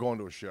remember going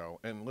to a show,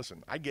 and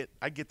listen, I get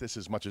this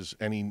as much as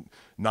any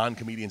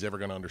non-comedian's ever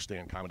going to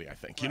understand comedy, I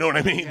think. You know what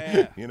I mean?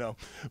 Yeah. You know?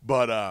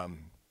 But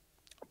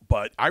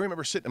I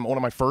remember sitting in one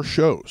of my first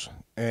shows,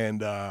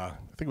 and I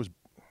think it was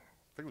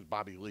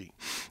Bobby Lee,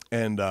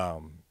 and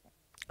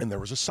there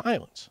was a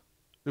silence.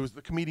 There was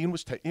the comedian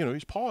was he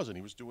was pausing,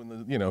 he was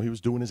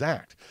doing his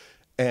act,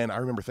 and I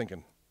remember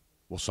thinking,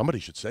 well, somebody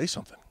should say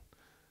something.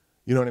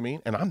 You know what I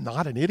mean? And I'm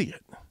not an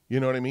idiot. You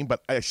know what I mean?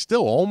 But I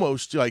still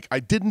almost, like, I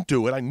didn't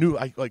do it. I knew,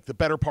 like, the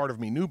better part of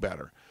me knew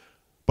better.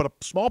 But a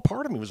small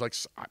part of me was like,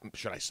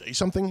 should I say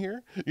something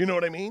here? You know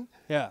what I mean?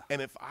 Yeah.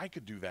 And if I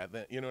could do that,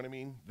 then, you know what I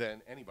mean?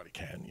 Then anybody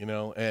can, you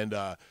know? And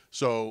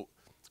so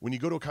when you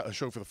go to a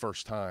show for the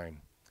first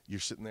time, you're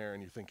sitting there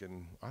and you're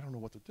thinking, I don't know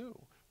what to do.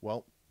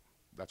 Well,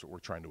 that's what we're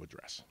trying to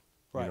address.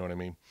 Right. You know what I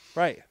mean?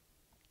 Right.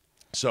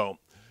 So,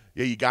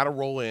 yeah, you got to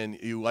roll in.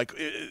 You like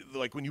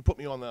when you put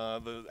me on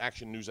the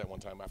Action News at one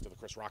time after the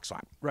Chris Rock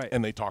slap, right?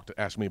 And they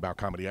asked me about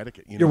comedy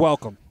etiquette. You're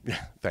welcome.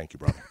 Yeah, thank you,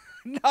 brother.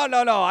 No.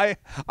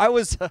 I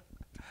was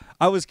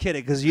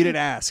kidding because you didn't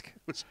ask,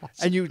 awesome.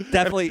 And you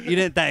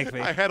didn't thank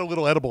me. I had a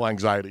little edible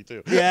anxiety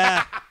too.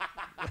 Yeah.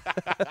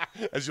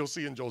 As you'll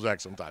see in Joel's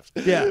act sometimes.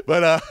 Yeah.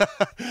 But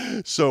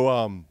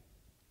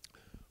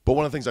but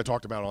one of the things I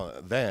talked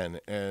about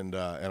then, and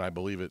I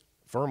believe it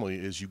firmly,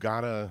 is you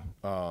gotta.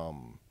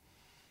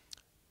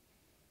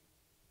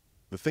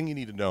 The thing you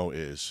need to know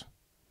is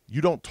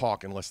you don't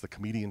talk unless the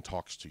comedian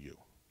talks to you.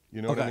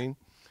 You know what I mean?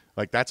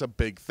 Like, that's a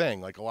big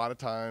thing. Like, a lot of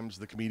times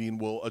the comedian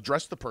will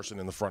address the person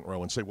in the front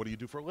row and say, what do you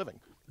do for a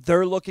living?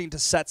 They're looking to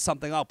set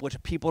something up,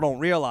 which people don't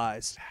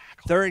realize.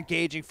 Exactly. They're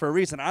engaging for a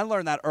reason. I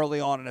learned that early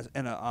on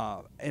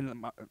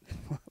in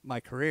my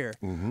career.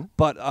 Mm-hmm.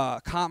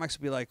 But comics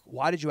would be like,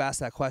 why did you ask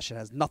that question?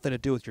 It has nothing to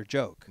do with your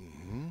joke.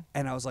 Mm-hmm.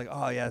 And I was like,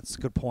 oh, yeah, that's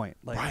a good point.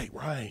 Like,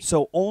 right.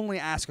 So only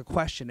ask a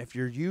question if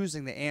you're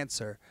using the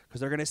answer, because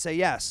they're going to say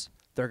yes.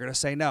 They're going to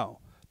say no.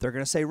 They're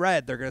going to say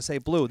red. They're going to say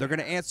blue. They're going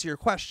to answer your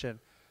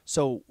question.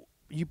 So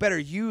you better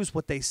use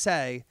what they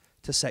say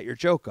to set your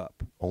joke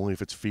up. Only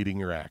if it's feeding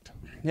your act.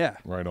 Yeah.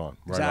 Right on.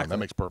 Right exactly. on. That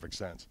makes perfect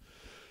sense.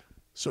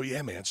 So,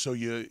 yeah, man. So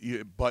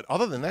but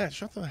other than that,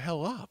 shut the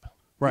hell up.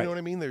 Right. You know what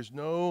I mean? There's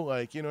no,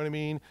 like, you know what I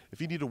mean?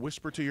 If you need to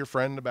whisper to your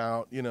friend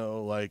about,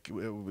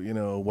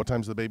 what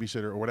time's the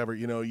babysitter or whatever,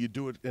 you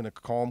do it in a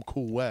calm,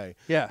 cool way.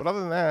 Yeah. But other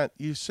than that,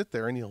 you sit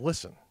there and you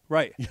listen.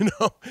 Right. You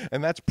know,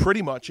 and that's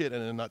pretty much it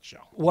in a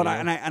nutshell. What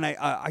you know?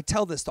 I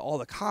tell this to all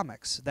the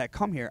comics that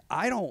come here.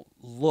 I don't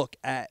look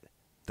at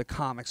the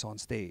comics on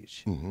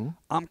stage.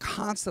 I'm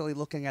constantly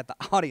looking at the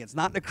audience,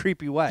 not in a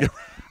creepy way.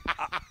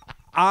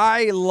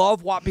 I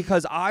love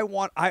because I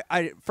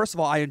first of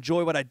all, I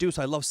enjoy what I do,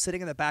 so I love sitting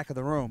in the back of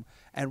the room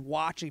and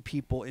watching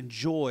people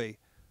enjoy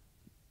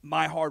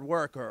my hard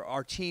work or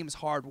our team's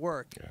hard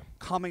work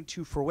coming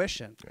to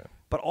fruition.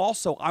 But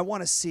also, I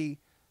want to see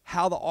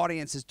how the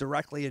audience is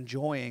directly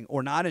enjoying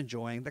or not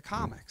enjoying the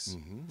comics.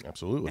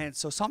 Absolutely. And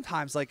so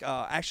sometimes, like,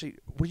 actually,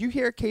 were you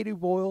here at Katie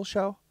Boyle's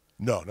show?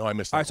 No, I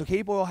missed that. All right, so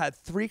Katie Boyle had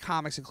 3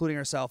 comics, including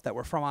herself, that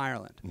were from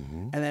Ireland.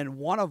 And then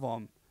one of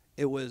them,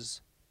 it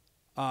was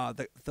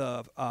the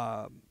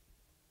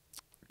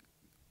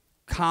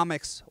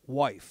comic's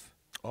wife.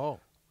 Oh.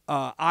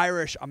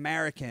 Irish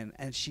American,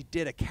 and she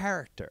did a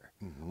character,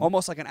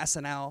 almost like an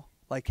SNL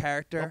like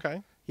character.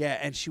 Okay. Yeah,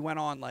 and she went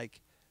on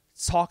like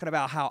talking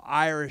about how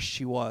Irish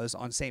she was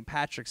on St.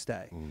 Patrick's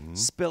Day,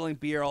 spilling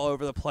beer all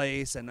over the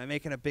place and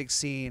making a big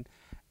scene.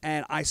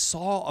 And I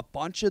saw a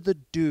bunch of the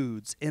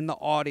dudes in the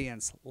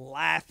audience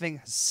laughing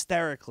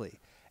hysterically,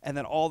 and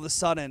then all of a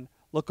sudden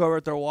look over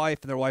at their wife,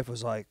 and their wife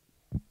was like,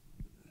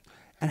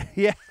 and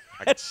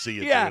I could see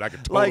it, yeah, dude. I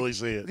could totally like,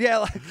 see it.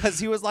 Yeah, because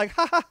he was like,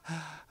 ha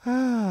ha.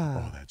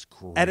 Oh, that's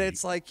great. And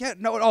it's like, yeah,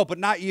 no, but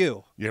not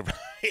you. Yeah,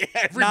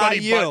 everybody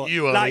not you. but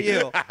you. Not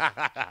you.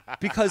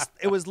 Because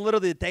it was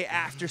literally the day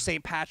after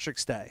St.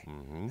 Patrick's Day.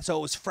 So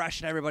it was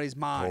fresh in everybody's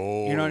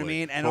mind. You know what I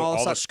mean? And all of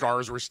a sudden, the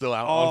scars were still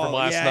out on from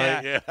last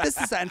night. Yeah.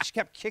 This is that. And she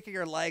kept kicking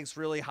her legs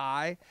really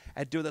high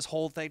and doing this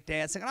whole thing,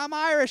 dancing. And I'm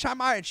Irish.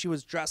 She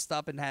was dressed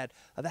up and had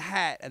the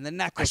hat and the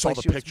necklace. I saw like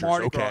the she was pictures.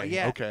 Mardi Okay, Gras.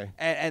 Yeah. okay.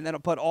 And then,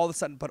 but all of a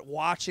sudden,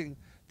 watching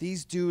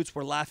these dudes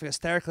were laughing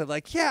hysterically,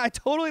 like, yeah, I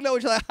totally know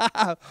what you're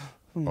like.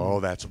 Oh,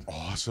 that's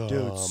awesome.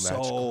 Dude, that's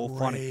so great.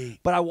 funny.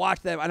 But I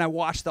watched them, and I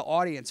watched the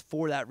audience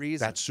for that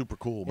reason. That's super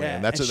cool, Yeah,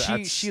 man.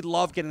 and she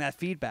loved getting that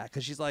feedback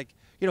because she's like,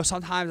 you know,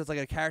 sometimes it's like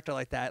a character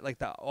like that, like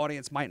the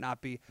audience might not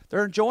be,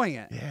 they're enjoying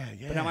it.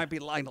 Yeah. But I might be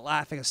like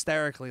laughing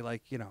hysterically,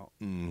 like, you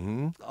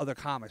know, other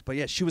comics. But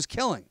yeah, she was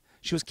killing.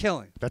 She was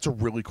killing. That's a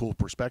really cool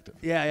perspective.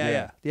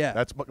 Yeah.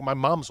 That's my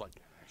mom's like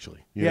that, actually.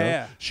 You Yeah, know?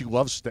 yeah. She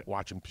loves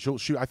watching.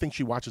 I think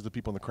she watches the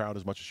people in the crowd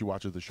as much as she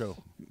watches the show.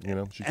 You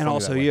know. She's And funny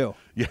also that way. you.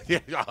 Yeah.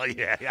 Oh,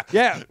 yeah.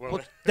 Yeah, well,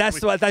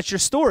 that's your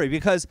story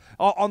because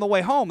on the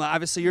way home,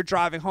 obviously you're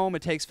driving home.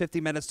 It takes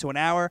 50 minutes to an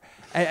hour,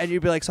 and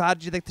you'd be like, "So how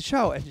did you think the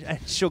show?" And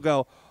she'll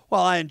go,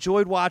 "Well, I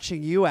enjoyed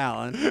watching you,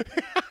 Alan."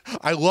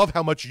 I love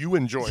how much you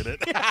enjoyed it.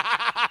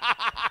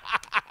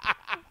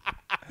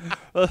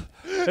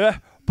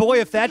 Boy,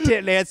 if that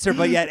didn't answer,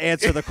 but yet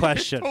answer the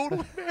question.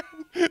 Totally,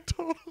 man.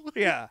 Totally.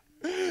 Yeah.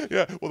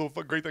 Yeah. Well,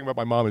 the great thing about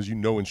my mom is you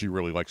know when she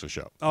really likes a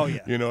show. Oh, yeah.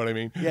 You know what I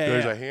mean? Yeah,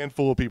 There's yeah. a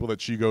handful of people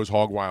that she goes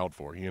hog wild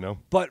for. You know.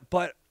 But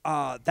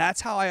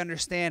that's how I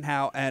understand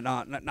how, and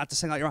not to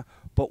single out your mom,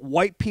 but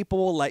white people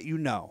will let you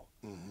know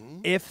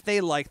if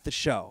they like the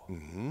show.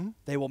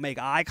 They will make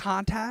eye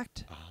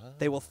contact.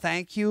 They will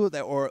thank you,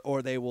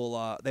 or they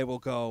will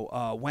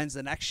go, "When's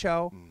the next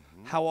show?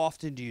 How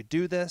often do you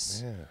do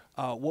this?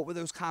 Yeah. What were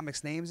those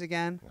comics' names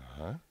again?"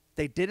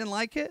 They didn't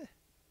like it.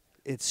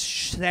 It's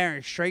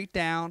staring straight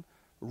down,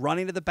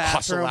 running to the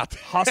bathroom,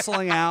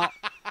 hustling out,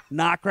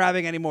 not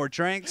grabbing any more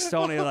drinks.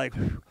 Tony like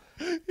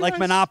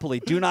Monopoly.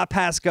 Do not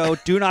pass go.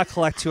 Do not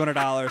collect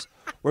 $200.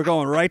 We're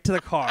going right to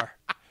the car.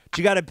 Do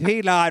you got to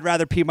pee? No, I'd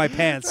rather pee my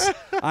pants.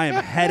 I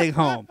am heading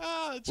home.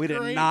 We did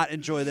not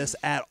enjoy this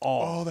at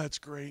all. Oh, that's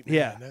great. Man.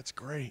 Yeah. That's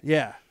great.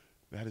 Yeah.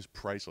 That is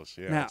priceless.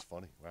 Yeah, Now- that's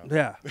funny. Wow.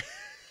 Yeah.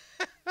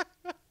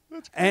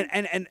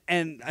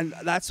 And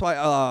that's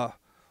why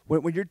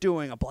when you're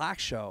doing a black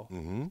show,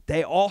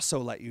 they also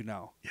let you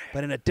know,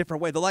 but in a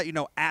different way. They'll let you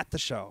know at the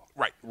show,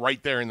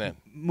 Right there and then.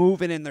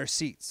 moving in their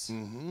seats.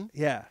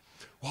 Yeah.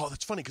 Well,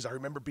 that's funny because I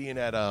remember being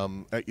at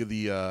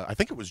the I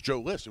think it was Joe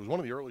List. It was one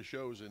of the early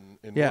shows in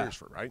Yeah.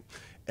 Warriors, right?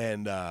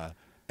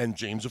 And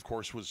James, of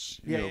course, was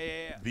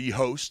Yeah. the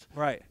host,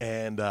 Right.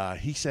 And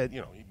he said,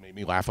 he made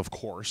me laugh, of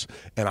course,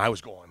 and I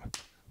was going.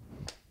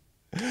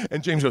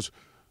 And James goes,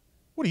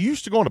 "What, are you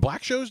used to going to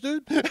black shows,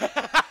 dude?" Because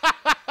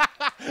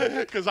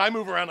I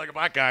move around like a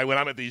black guy when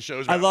I'm at these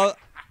shows. Man.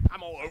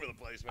 I'm all over the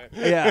place, man.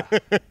 Yeah.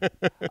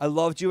 I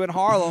loved you in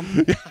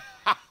Harlem.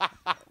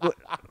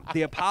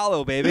 The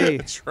Apollo, baby.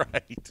 That's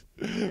right.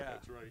 Yeah.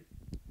 That's right.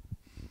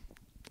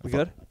 We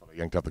good? I thought I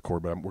yanked out the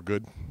cord, but we're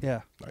good.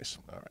 Yeah. Nice.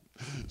 All right.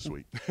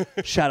 Sweet.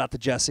 Shout out to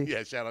Jesse.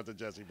 Yeah, shout out to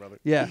Jesse, brother.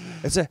 Yeah,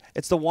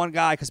 it's the one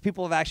guy because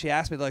people have actually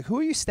asked me like, "Who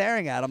are you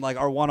staring at?" I'm like,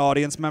 "Our one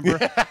audience member."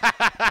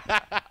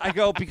 I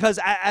go because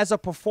as a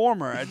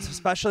performer, it's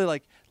especially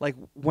like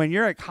when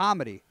you're at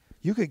comedy,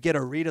 you could get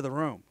a read of the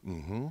room.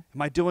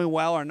 Am I doing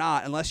well or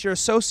not? Unless you're a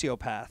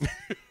sociopath.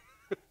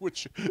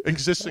 Which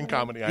exists in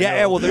comedy. I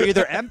Yeah, know. well, they're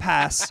either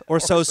empaths or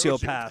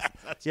sociopath.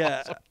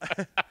 Yeah,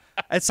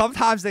 and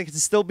sometimes they can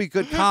still be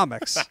good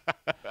comics,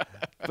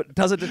 but it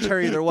doesn't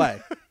deter either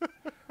way.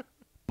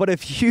 But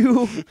if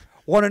you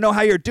want to know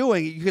how you're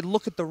doing, you can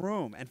look at the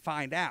room and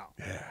find out.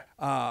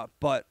 Yeah.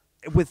 But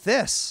with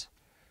this,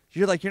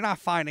 you're like, you're not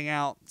finding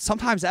out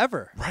sometimes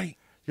ever. Right.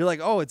 You're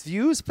like, oh, it's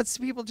views, but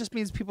people just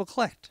means people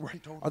clicked.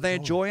 Right. Totally, Are they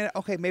enjoying it?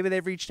 Okay, maybe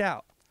they've reached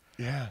out.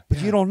 Yeah. But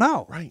you don't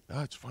know. Right.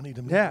 Oh, it's funny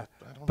to me. Yeah.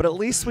 I don't But know. at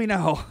least we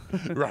know.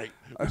 Right.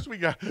 At least we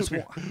got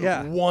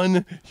Yeah.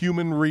 one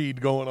human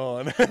read going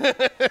on.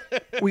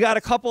 We got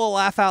a couple of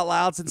laugh out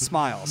louds and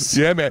smiles.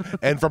 Yeah, man.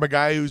 And from a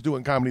guy who's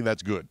doing comedy,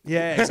 that's good.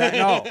 Yeah, exactly.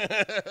 No,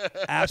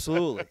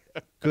 absolutely.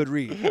 Good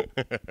read.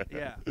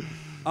 Yeah.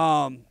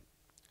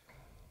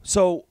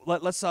 So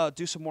let's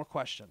do some more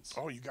questions.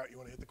 Oh, you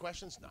want to hit the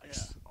questions?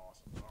 Nice.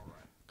 Awesome. All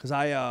right. Because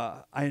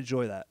I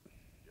enjoy that.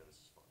 Yeah, this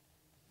is fun.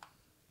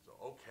 So,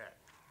 okay.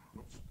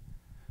 Oops.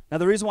 Now,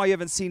 the reason why you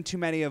haven't seen too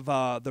many of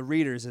the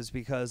readers is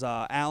because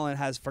Alan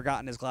has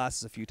forgotten his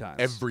glasses a few times.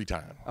 Every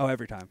time. Oh,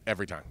 every time.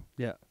 Every time.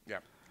 Yeah.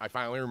 Yeah. I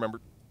finally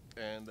remembered,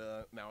 and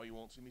now you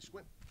won't see me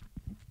squint.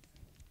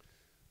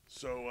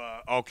 So,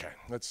 okay.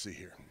 Let's see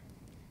here.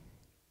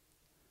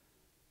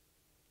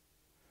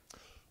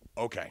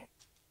 Okay.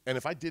 And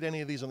if I did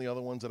any of these on the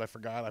other ones that I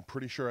forgot, I'm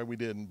pretty sure we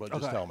didn't, but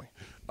just tell me.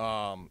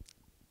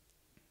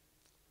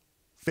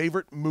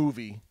 Favorite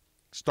movie,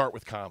 start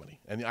with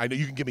comedy. And I know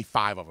you can give me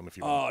 5 of them if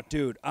you want. Oh,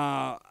 dude.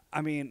 I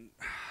mean,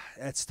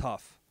 it's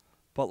tough.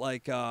 But,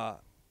 like, do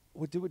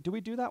we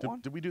do that one?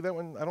 Did we do that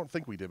one? I don't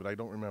think we did, but I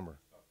don't remember.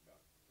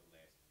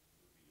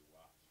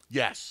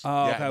 Yes.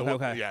 Oh, yeah,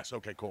 okay. Yes.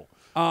 Okay, cool.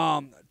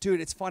 Dude,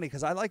 it's funny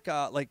because I like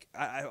I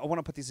want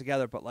to put these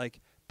together, but,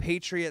 like,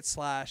 Patriot /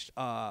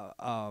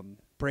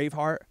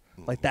 Braveheart,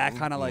 like that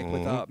kind of like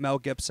with Mel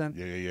Gibson.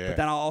 Yeah. But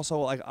then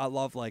I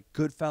love like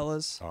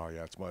Goodfellas. Oh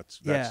yeah,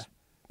 that's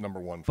number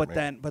one for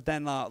me. But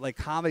then like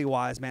comedy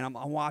wise, man,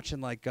 I'm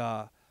watching like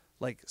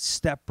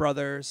Step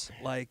Brothers,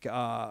 like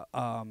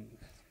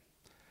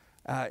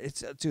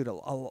it's dude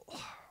a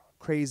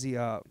crazy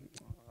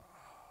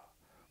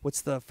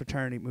what's the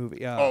fraternity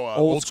movie?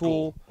 Old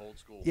School. Old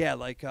School. Yeah,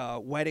 like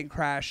Wedding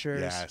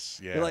Crashers.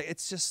 Yes, yeah. You're like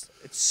it's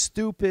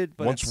stupid,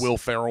 but once Will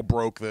Ferrell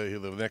broke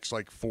the next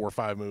like 4 or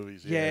 5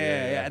 movies.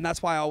 Yeah. And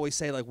that's why I always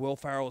say like Will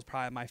Ferrell is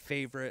probably my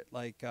favorite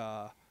like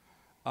SNL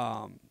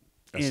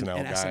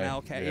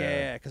guy.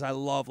 Yeah, because I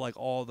love like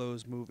all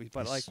those movies.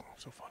 But He's like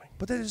so funny.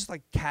 But then there's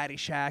like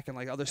Caddyshack and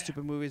like other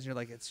stupid movies, and you're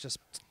like it's just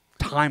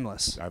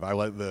timeless. I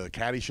like the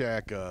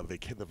Caddyshack,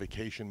 the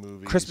vacation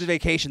movies. Christmas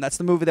Vacation. That's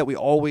the movie that we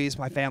always,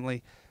 my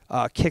family,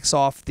 kicks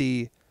off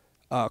the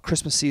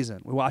Christmas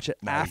season. We watch it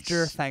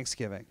after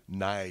Thanksgiving.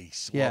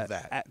 Nice. Yeah, Love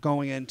that.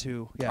 Going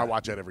into I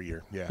watch that every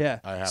year. Yeah.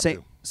 I have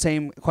to.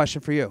 Same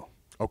question for you.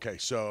 Okay,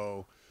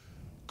 so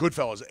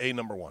Goodfellas,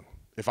 number 1.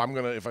 If I'm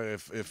gonna,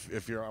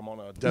 if I'm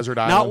on a desert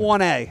island, not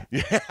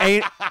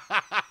 1A.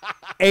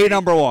 A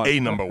number 1. A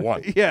number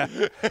 1. Yeah.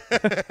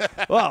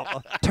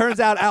 Well, turns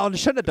out Alan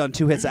shouldn't have done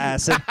 2 hits of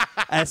acid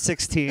at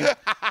 16,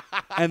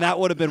 and that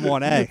would have been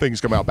 1A.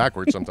 Things come out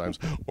backwards sometimes,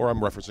 or I'm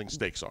referencing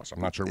steak sauce.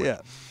 I'm not sure. Yeah.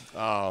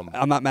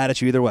 I'm not mad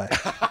at you either way.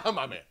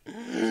 My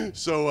man.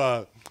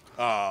 So,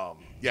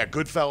 yeah,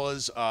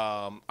 Goodfellas.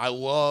 I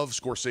love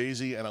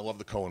Scorsese and I love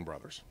the Coen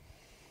brothers.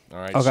 All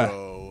right. Okay.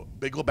 So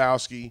Big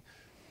Lebowski,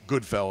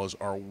 Goodfellas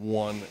are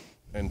 1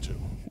 and 2.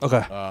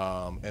 Okay.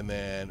 And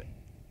then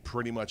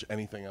pretty much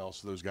anything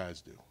else those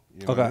guys do.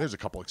 You know, Okay. I mean, there's a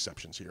couple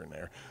exceptions here and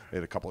there. They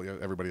had a couple.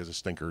 Everybody has a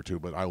stinker or two,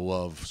 but I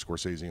love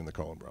Scorsese and the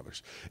Coen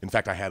brothers. In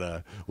fact, I had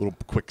a little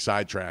quick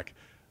sidetrack.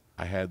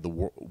 I had the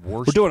worst.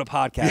 We're doing a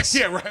podcast.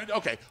 Yeah, right.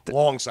 Okay,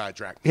 long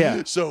sidetrack.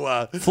 Yeah.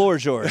 So, Floor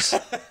is yours.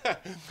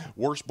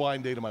 worst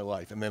blind date of my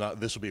life, and then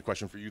this will be a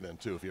question for you then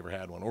too, if you ever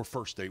had one, or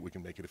first date. We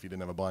can make it if you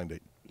didn't have a blind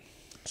date.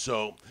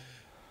 So,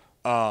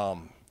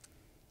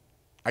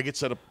 I get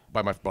set up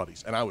by my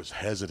buddies, and I was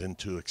hesitant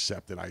to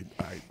accept it. I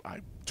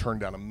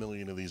turned down a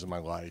million of these in my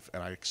life,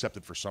 and I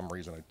accepted for some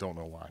reason. I don't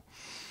know why.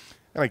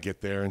 And I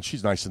get there, and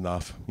she's nice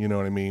enough, you know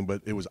what I mean?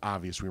 But it was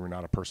obvious we were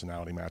not a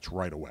personality match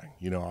right away.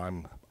 You know,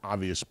 I'm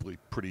obviously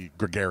pretty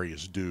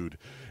gregarious dude,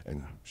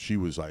 and she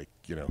was like,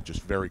 you know,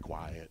 just very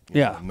quiet.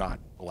 You know, not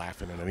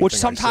laughing at anything. Which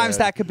sometimes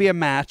that could be a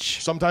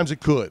match. Sometimes it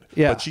could.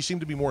 Yeah. But she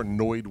seemed to be more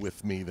annoyed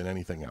with me than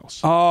anything else.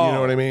 Oh. You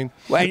know what I mean?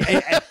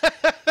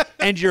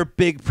 And your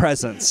big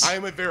presence. I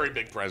am a very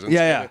big presence.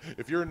 Yeah.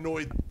 If you're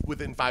annoyed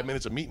within 5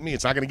 minutes of meeting me,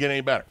 it's not going to get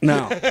any better.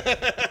 No.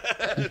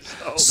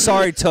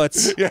 Sorry,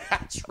 Toots. Yeah,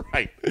 that's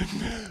right.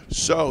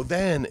 So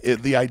then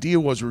the idea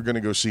was we were going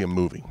to go see a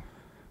movie.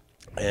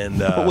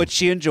 And which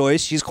she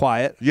enjoys. She's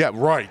quiet. Yeah,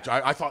 right.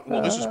 I thought,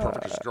 well, this is perfect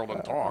because this girl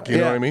doesn't talk. You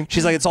know what I mean?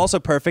 She's like, it's also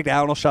perfect.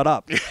 Alan will shut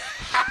up.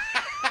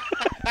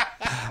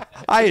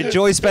 I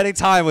enjoy spending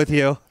time with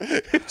you.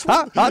 It's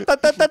one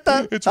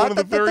of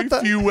the very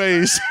few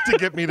ways to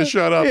get me to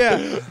shut up.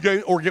 Yeah.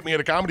 Or get me at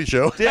a comedy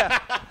show. Yeah.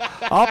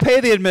 I'll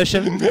pay the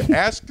admission.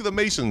 Ask the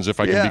Masons if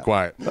I can be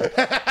quiet.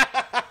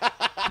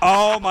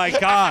 Oh my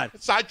God!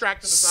 Sidetrack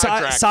to the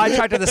sidetrack.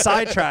 Sidetrack to the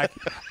sidetrack.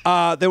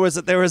 There was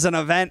an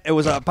event. It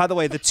was by the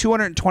way the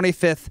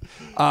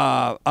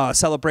 225th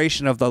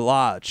celebration of the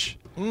lodge.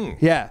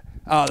 Yeah,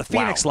 the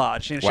Phoenix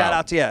Lodge. And shout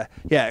out to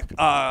yeah.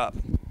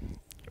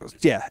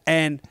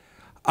 And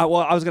I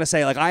was gonna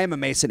say like I am a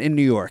Mason in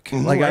New York.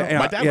 Like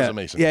my dad was a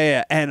Mason.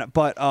 Yeah. And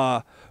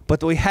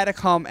but we had to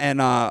come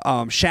and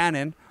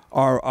Shannon,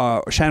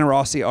 Shannon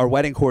Rossi, our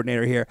wedding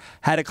coordinator here,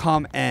 had to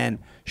come and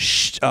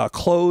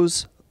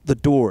close the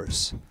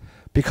doors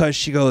because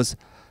she goes,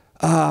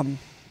 I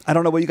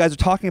don't know what you guys are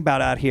talking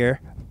about out here,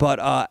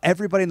 but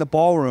everybody in the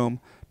ballroom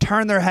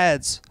turned their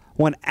heads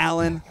when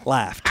Alan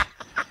laughed.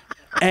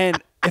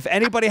 And if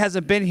anybody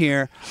hasn't been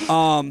here,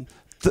 Alan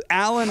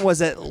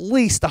was at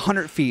least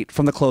 100 feet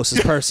from the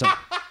closest person.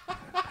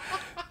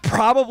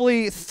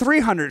 Probably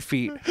 300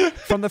 feet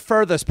from the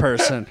furthest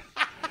person.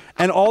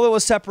 And all that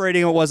was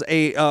separating it was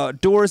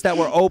doors that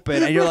were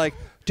open. And you're like,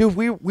 dude,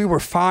 we were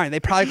fine. They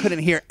probably couldn't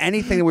hear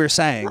anything that we were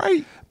saying.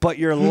 Right. But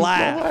your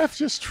laugh. Your laugh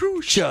just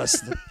true.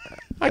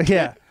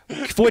 Yeah.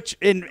 Which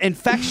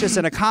infectious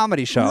in a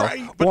comedy show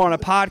or on a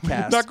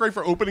podcast. Not great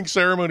for opening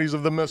ceremonies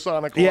of the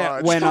Masonic Lodge.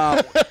 Yeah, when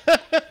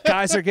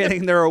guys are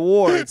getting their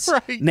awards,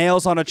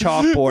 nails on a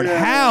chalkboard.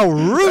 How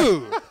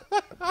rude!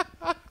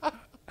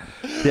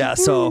 Yeah,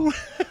 so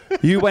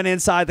you went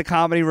inside the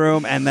comedy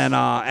room, and then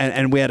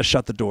and we had to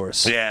shut the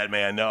doors. Yeah,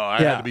 man, no,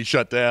 I had to be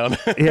shut down.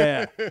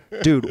 Yeah,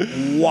 dude,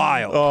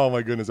 wild. Oh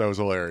my goodness, that was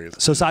hilarious.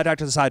 So sidetrack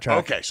to the sidetrack.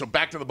 Okay, so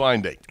back to the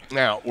blind date.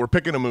 Now we're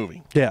picking a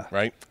movie. Yeah.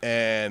 Right,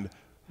 and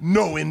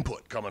no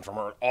input coming from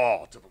her at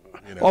all.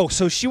 Oh,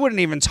 so she wouldn't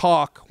even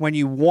talk when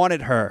you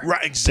wanted her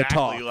exactly. to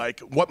talk.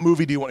 Like, what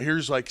movie do you want?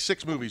 Here's like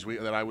 6 movies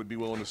that I would be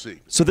willing to see.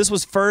 So this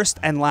was first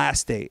and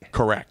last date.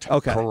 Correct.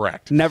 Okay.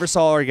 Correct. Never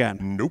saw her again.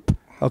 Nope.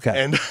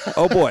 Okay. And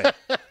oh boy.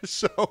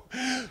 So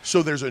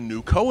there's a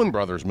new Coen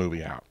Brothers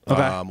movie out.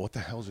 Okay. What the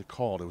hell is it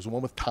called? It was the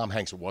one with Tom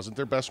Hanks. It wasn't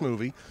their best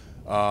movie.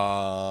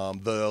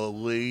 The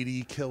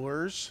Lady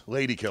Killers.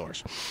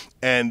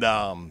 And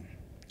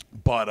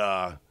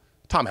but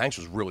Tom Hanks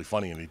was really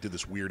funny, and he did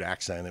this weird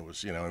accent. It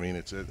was,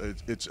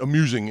 it's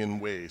amusing in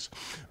ways.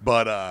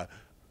 But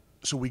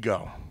so we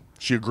go.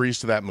 She agrees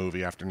to that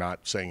movie after not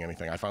saying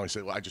anything. I finally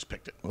said, well, I just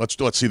picked it. Let's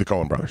see the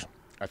Coen Brothers.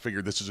 I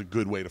figured this is a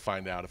good way to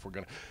find out if we're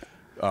going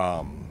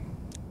to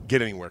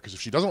get anywhere. Because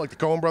if she doesn't like the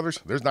Coen Brothers,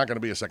 there's not going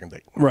to be a second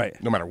date.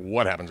 Right. No matter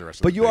what happens the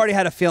rest of But the you date. already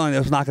had a feeling there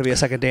was not going to be a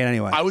second date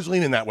anyway. I was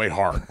leaning that way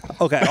hard.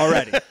 Okay,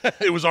 already.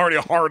 It was already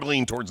a hard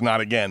lean towards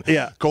not again.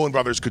 Yeah. Coen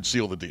Brothers could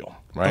seal the deal,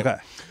 right? Okay.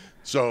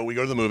 So we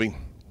go to the movie.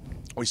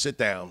 We sit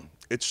down.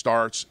 It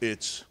starts.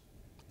 It's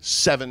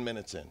 7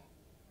 minutes in.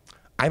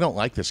 I don't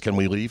like this. Can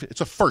we leave? It's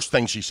the first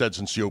thing she said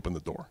since she opened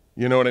the door.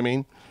 You know what I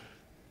mean?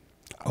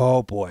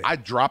 Oh, boy. I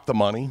dropped the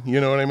money. You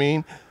know what I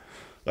mean?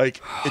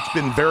 Like, it's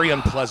been very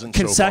unpleasant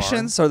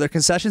concessions? so far. Are there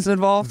concessions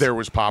involved? There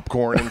was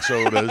popcorn and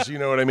sodas. You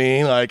know what I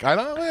mean? Like, I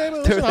don't.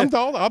 Listen,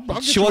 I'll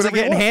get she you wasn't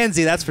whatever getting you want.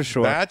 handsy, that's for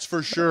sure. That's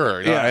for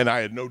sure. Yeah. And I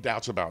had no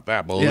doubts about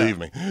that. Believe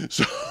me.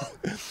 So,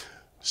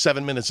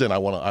 7 minutes in,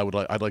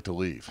 I'd like to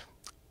leave.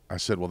 I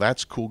said, well,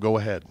 that's cool. Go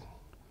ahead.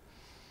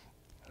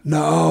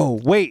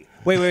 No. Wait.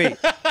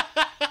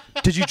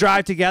 Did you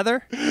drive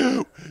together?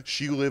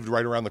 She lived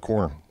right around the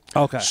corner.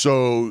 Okay.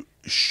 So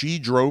she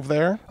drove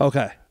there.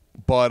 Okay.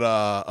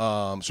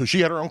 But so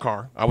she had her own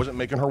car. I wasn't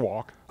making her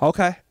walk.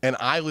 Okay. And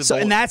I lived. So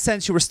in that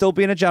sense, you were still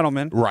being a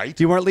gentleman. Right.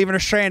 You weren't leaving her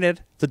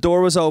stranded. The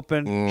door was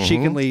open. She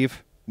can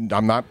leave.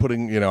 I'm not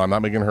putting, I'm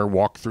not making her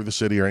walk through the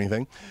city or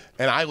anything.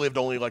 And I lived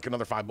only like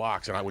another 5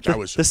 blocks, and I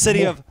was the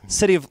city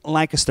of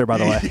Lancaster, by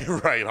the way.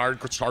 Right,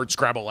 hard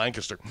scrabble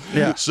Lancaster.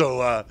 Yeah.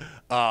 So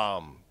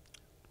I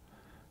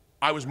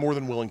was more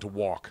than willing to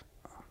walk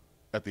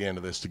at the end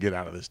of this to get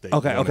out of this date.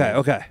 Okay. You know what I mean?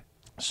 Okay.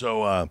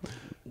 So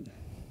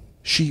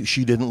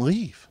she didn't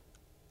leave.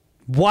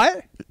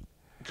 What?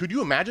 Could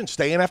you imagine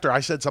staying after I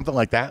said something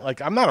like that?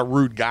 Like, I'm not a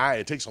rude guy.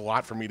 It takes a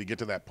lot for me to get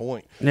to that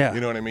point. Yeah. You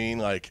know what I mean?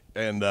 Like,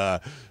 and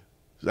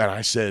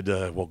I said,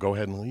 well, go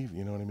ahead and leave.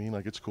 You know what I mean?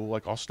 Like, it's cool.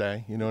 Like, I'll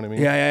stay. You know what I mean?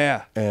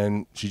 Yeah.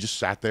 And she just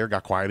sat there,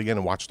 got quiet again,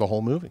 and watched the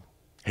whole movie.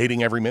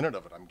 Hating every minute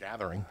of it, I'm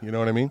gathering. You know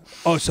what I mean?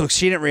 Oh, so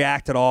she didn't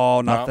react at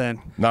all,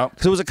 nothing? No.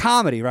 Because it was a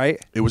comedy, right?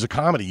 It was a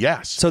comedy,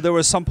 yes. So there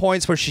was some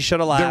points where she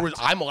should have laughed.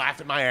 I'm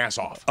laughing my ass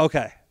off.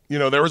 Okay.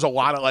 There was a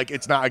lot of, like,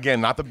 it's not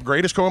the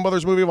greatest Coen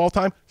Brothers movie of all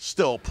time.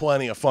 Still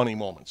plenty of funny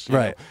moments. You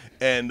right.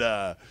 know? And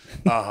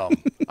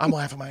I'm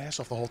laughing my ass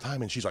off the whole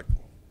time, and she's like,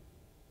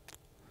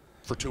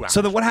 for 2 hours.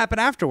 So then what happened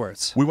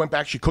afterwards? We went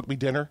back. She cooked me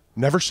dinner.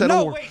 Never said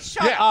a word. Wait,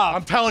 shut up.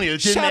 I'm telling you,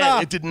 it didn't Shut end.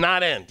 up. It did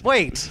not end.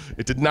 Wait.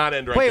 It did not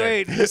end right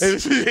Wait. there. This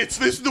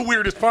is the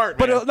weirdest part,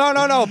 But man.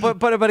 no.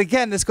 But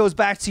again, this goes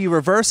back to you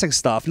reversing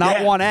stuff. Not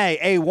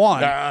 1A,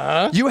 A1.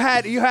 Uh-huh. You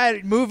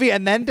had movie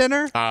and then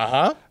dinner?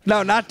 Uh-huh.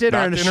 No, not dinner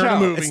Not and a dinner show.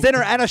 and a movie. It's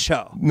dinner and a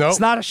show. No. It's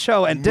not a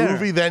show and dinner.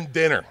 Movie, then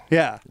dinner.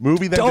 Yeah.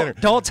 Movie, then dinner.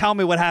 Don't tell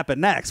me what happened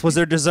next. Was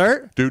there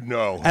dessert? Dude,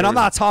 no. And I'm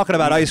not talking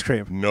about ice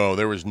cream. No,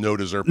 there was no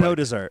dessert. No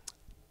dessert.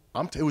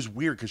 It was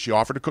weird because she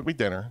offered to cook me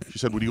dinner. She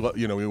said, "Would you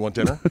want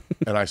dinner?"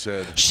 And I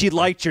said, She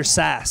liked your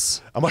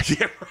sass. "I'm like,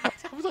 yeah, right."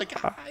 I was like,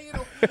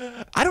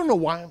 I don't know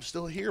why I'm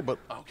still here, but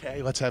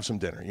okay, let's have some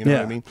dinner. You know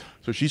what I mean?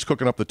 So she's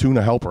cooking up the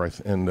tuna helper,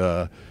 and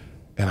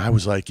I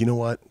was like, you know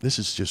what? This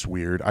is just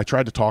weird. I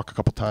tried to talk a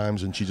couple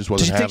times, and she just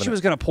wasn't Did you having think she it.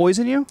 was going to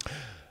poison you?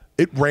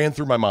 It ran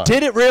through my mind.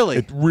 Did it really?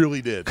 It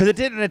really did. Because it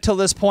didn't until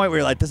this point where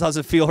you're like, this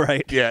doesn't feel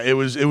right. Yeah, it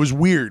was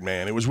weird,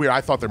 man. It was weird. I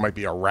thought there might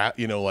be a rat,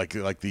 you know, like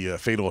the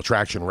Fatal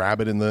Attraction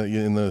rabbit in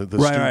the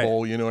stew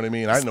bowl. You know what I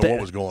mean? I didn't know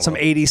what was going on. Some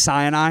 80s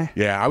cyanide.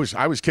 Yeah, I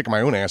was kicking my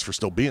own ass for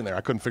still being there.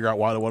 I couldn't figure out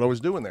what I was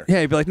doing there.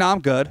 Yeah, you'd be like, no,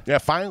 I'm good. Yeah,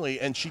 finally,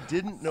 and she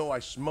didn't know I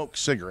smoked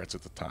cigarettes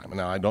at the time.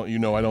 Now I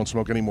don't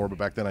smoke anymore, but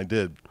back then I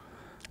did,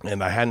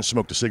 and I hadn't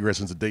smoked a cigarette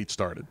since the date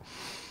started.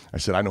 I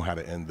said, I know how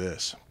to end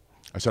this.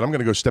 I said, I'm going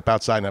to go step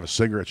outside and have a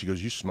cigarette. She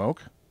goes, you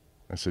smoke?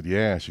 I said,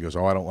 yeah. She goes,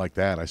 oh, I don't like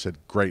that. I said,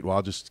 great. Well,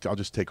 I'll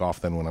just take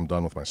off then when I'm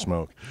done with my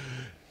smoke.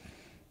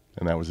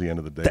 And that was the end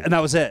of the day. And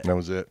that was it. That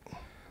was it.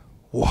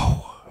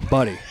 Whoa,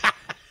 buddy.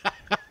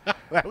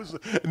 That was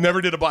in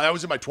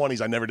my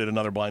 20s. I never did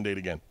another blind date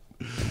again.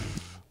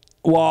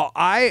 Well,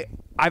 I've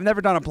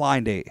never done a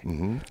blind date,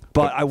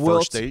 but I will.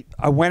 First date?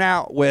 I went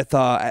out with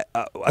a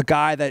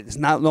guy that is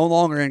no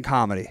longer in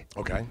comedy.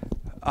 Okay.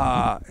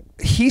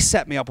 He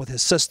set me up with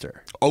his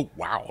sister. Oh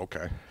wow.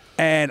 Okay.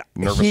 And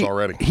nervous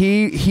already.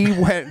 He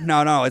went.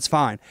 No, it's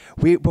fine.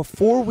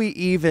 Before we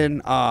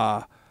even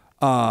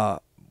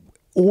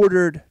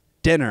ordered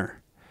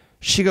dinner,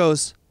 she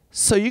goes,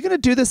 "So you're gonna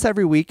do this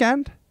every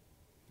weekend?"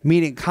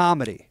 Meaning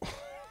comedy.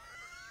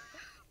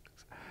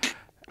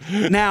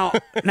 Now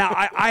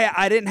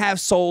I didn't have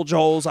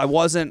SoulJoels.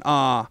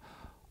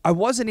 I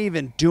wasn't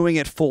even doing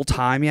it full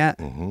time yet.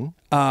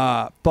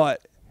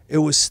 But it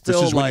was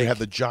still this is like when you had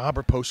the job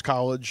or post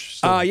college.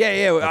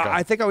 Yeah. Okay.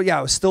 I think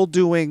I was still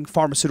doing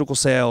pharmaceutical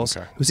sales.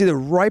 Okay. It was either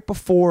right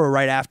before or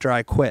right after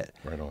I quit.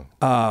 Right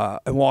on.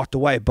 And walked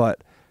away.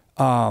 But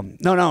no,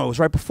 it was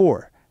right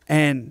before.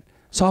 And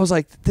so I was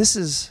like, this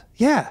is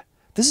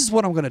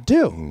what I'm gonna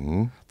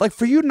do. Like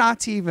for you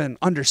not to even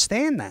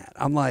understand that,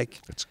 I'm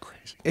like, it's crazy.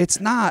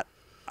 It's not.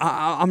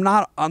 I'm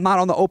not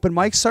on the open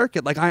mic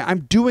circuit. Like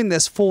I'm doing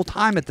this full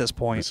time at this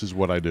point. This is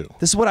what I do.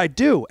 This is what I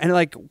do. And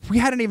like we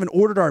hadn't even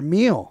ordered our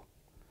meal.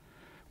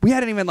 We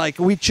hadn't even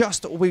we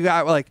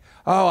got like,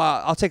 oh,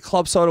 I'll take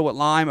club soda with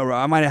lime, or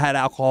I might have had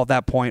alcohol at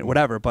that point,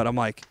 whatever. But I'm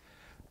like,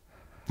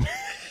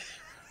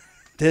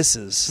 this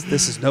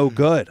is no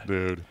good,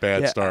 dude.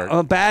 Bad start.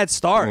 A bad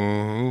start.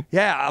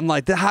 Yeah, I'm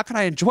like, how can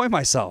I enjoy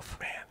myself?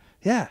 Man.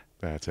 Yeah.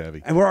 That's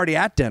heavy. And we're already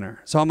at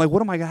dinner, so I'm like,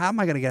 how am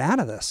I going to get out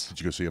of this?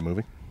 Did you go see a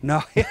movie?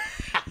 No.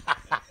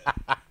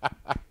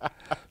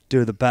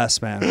 Dude, the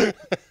best, man.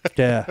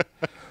 Yeah.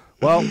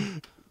 Well,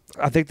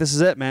 I think this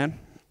is it, man.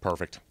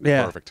 Perfect.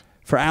 Yeah. Perfect.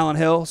 For Alan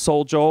Hill,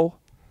 SoulJoel,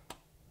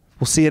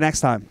 we'll see you next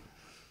time.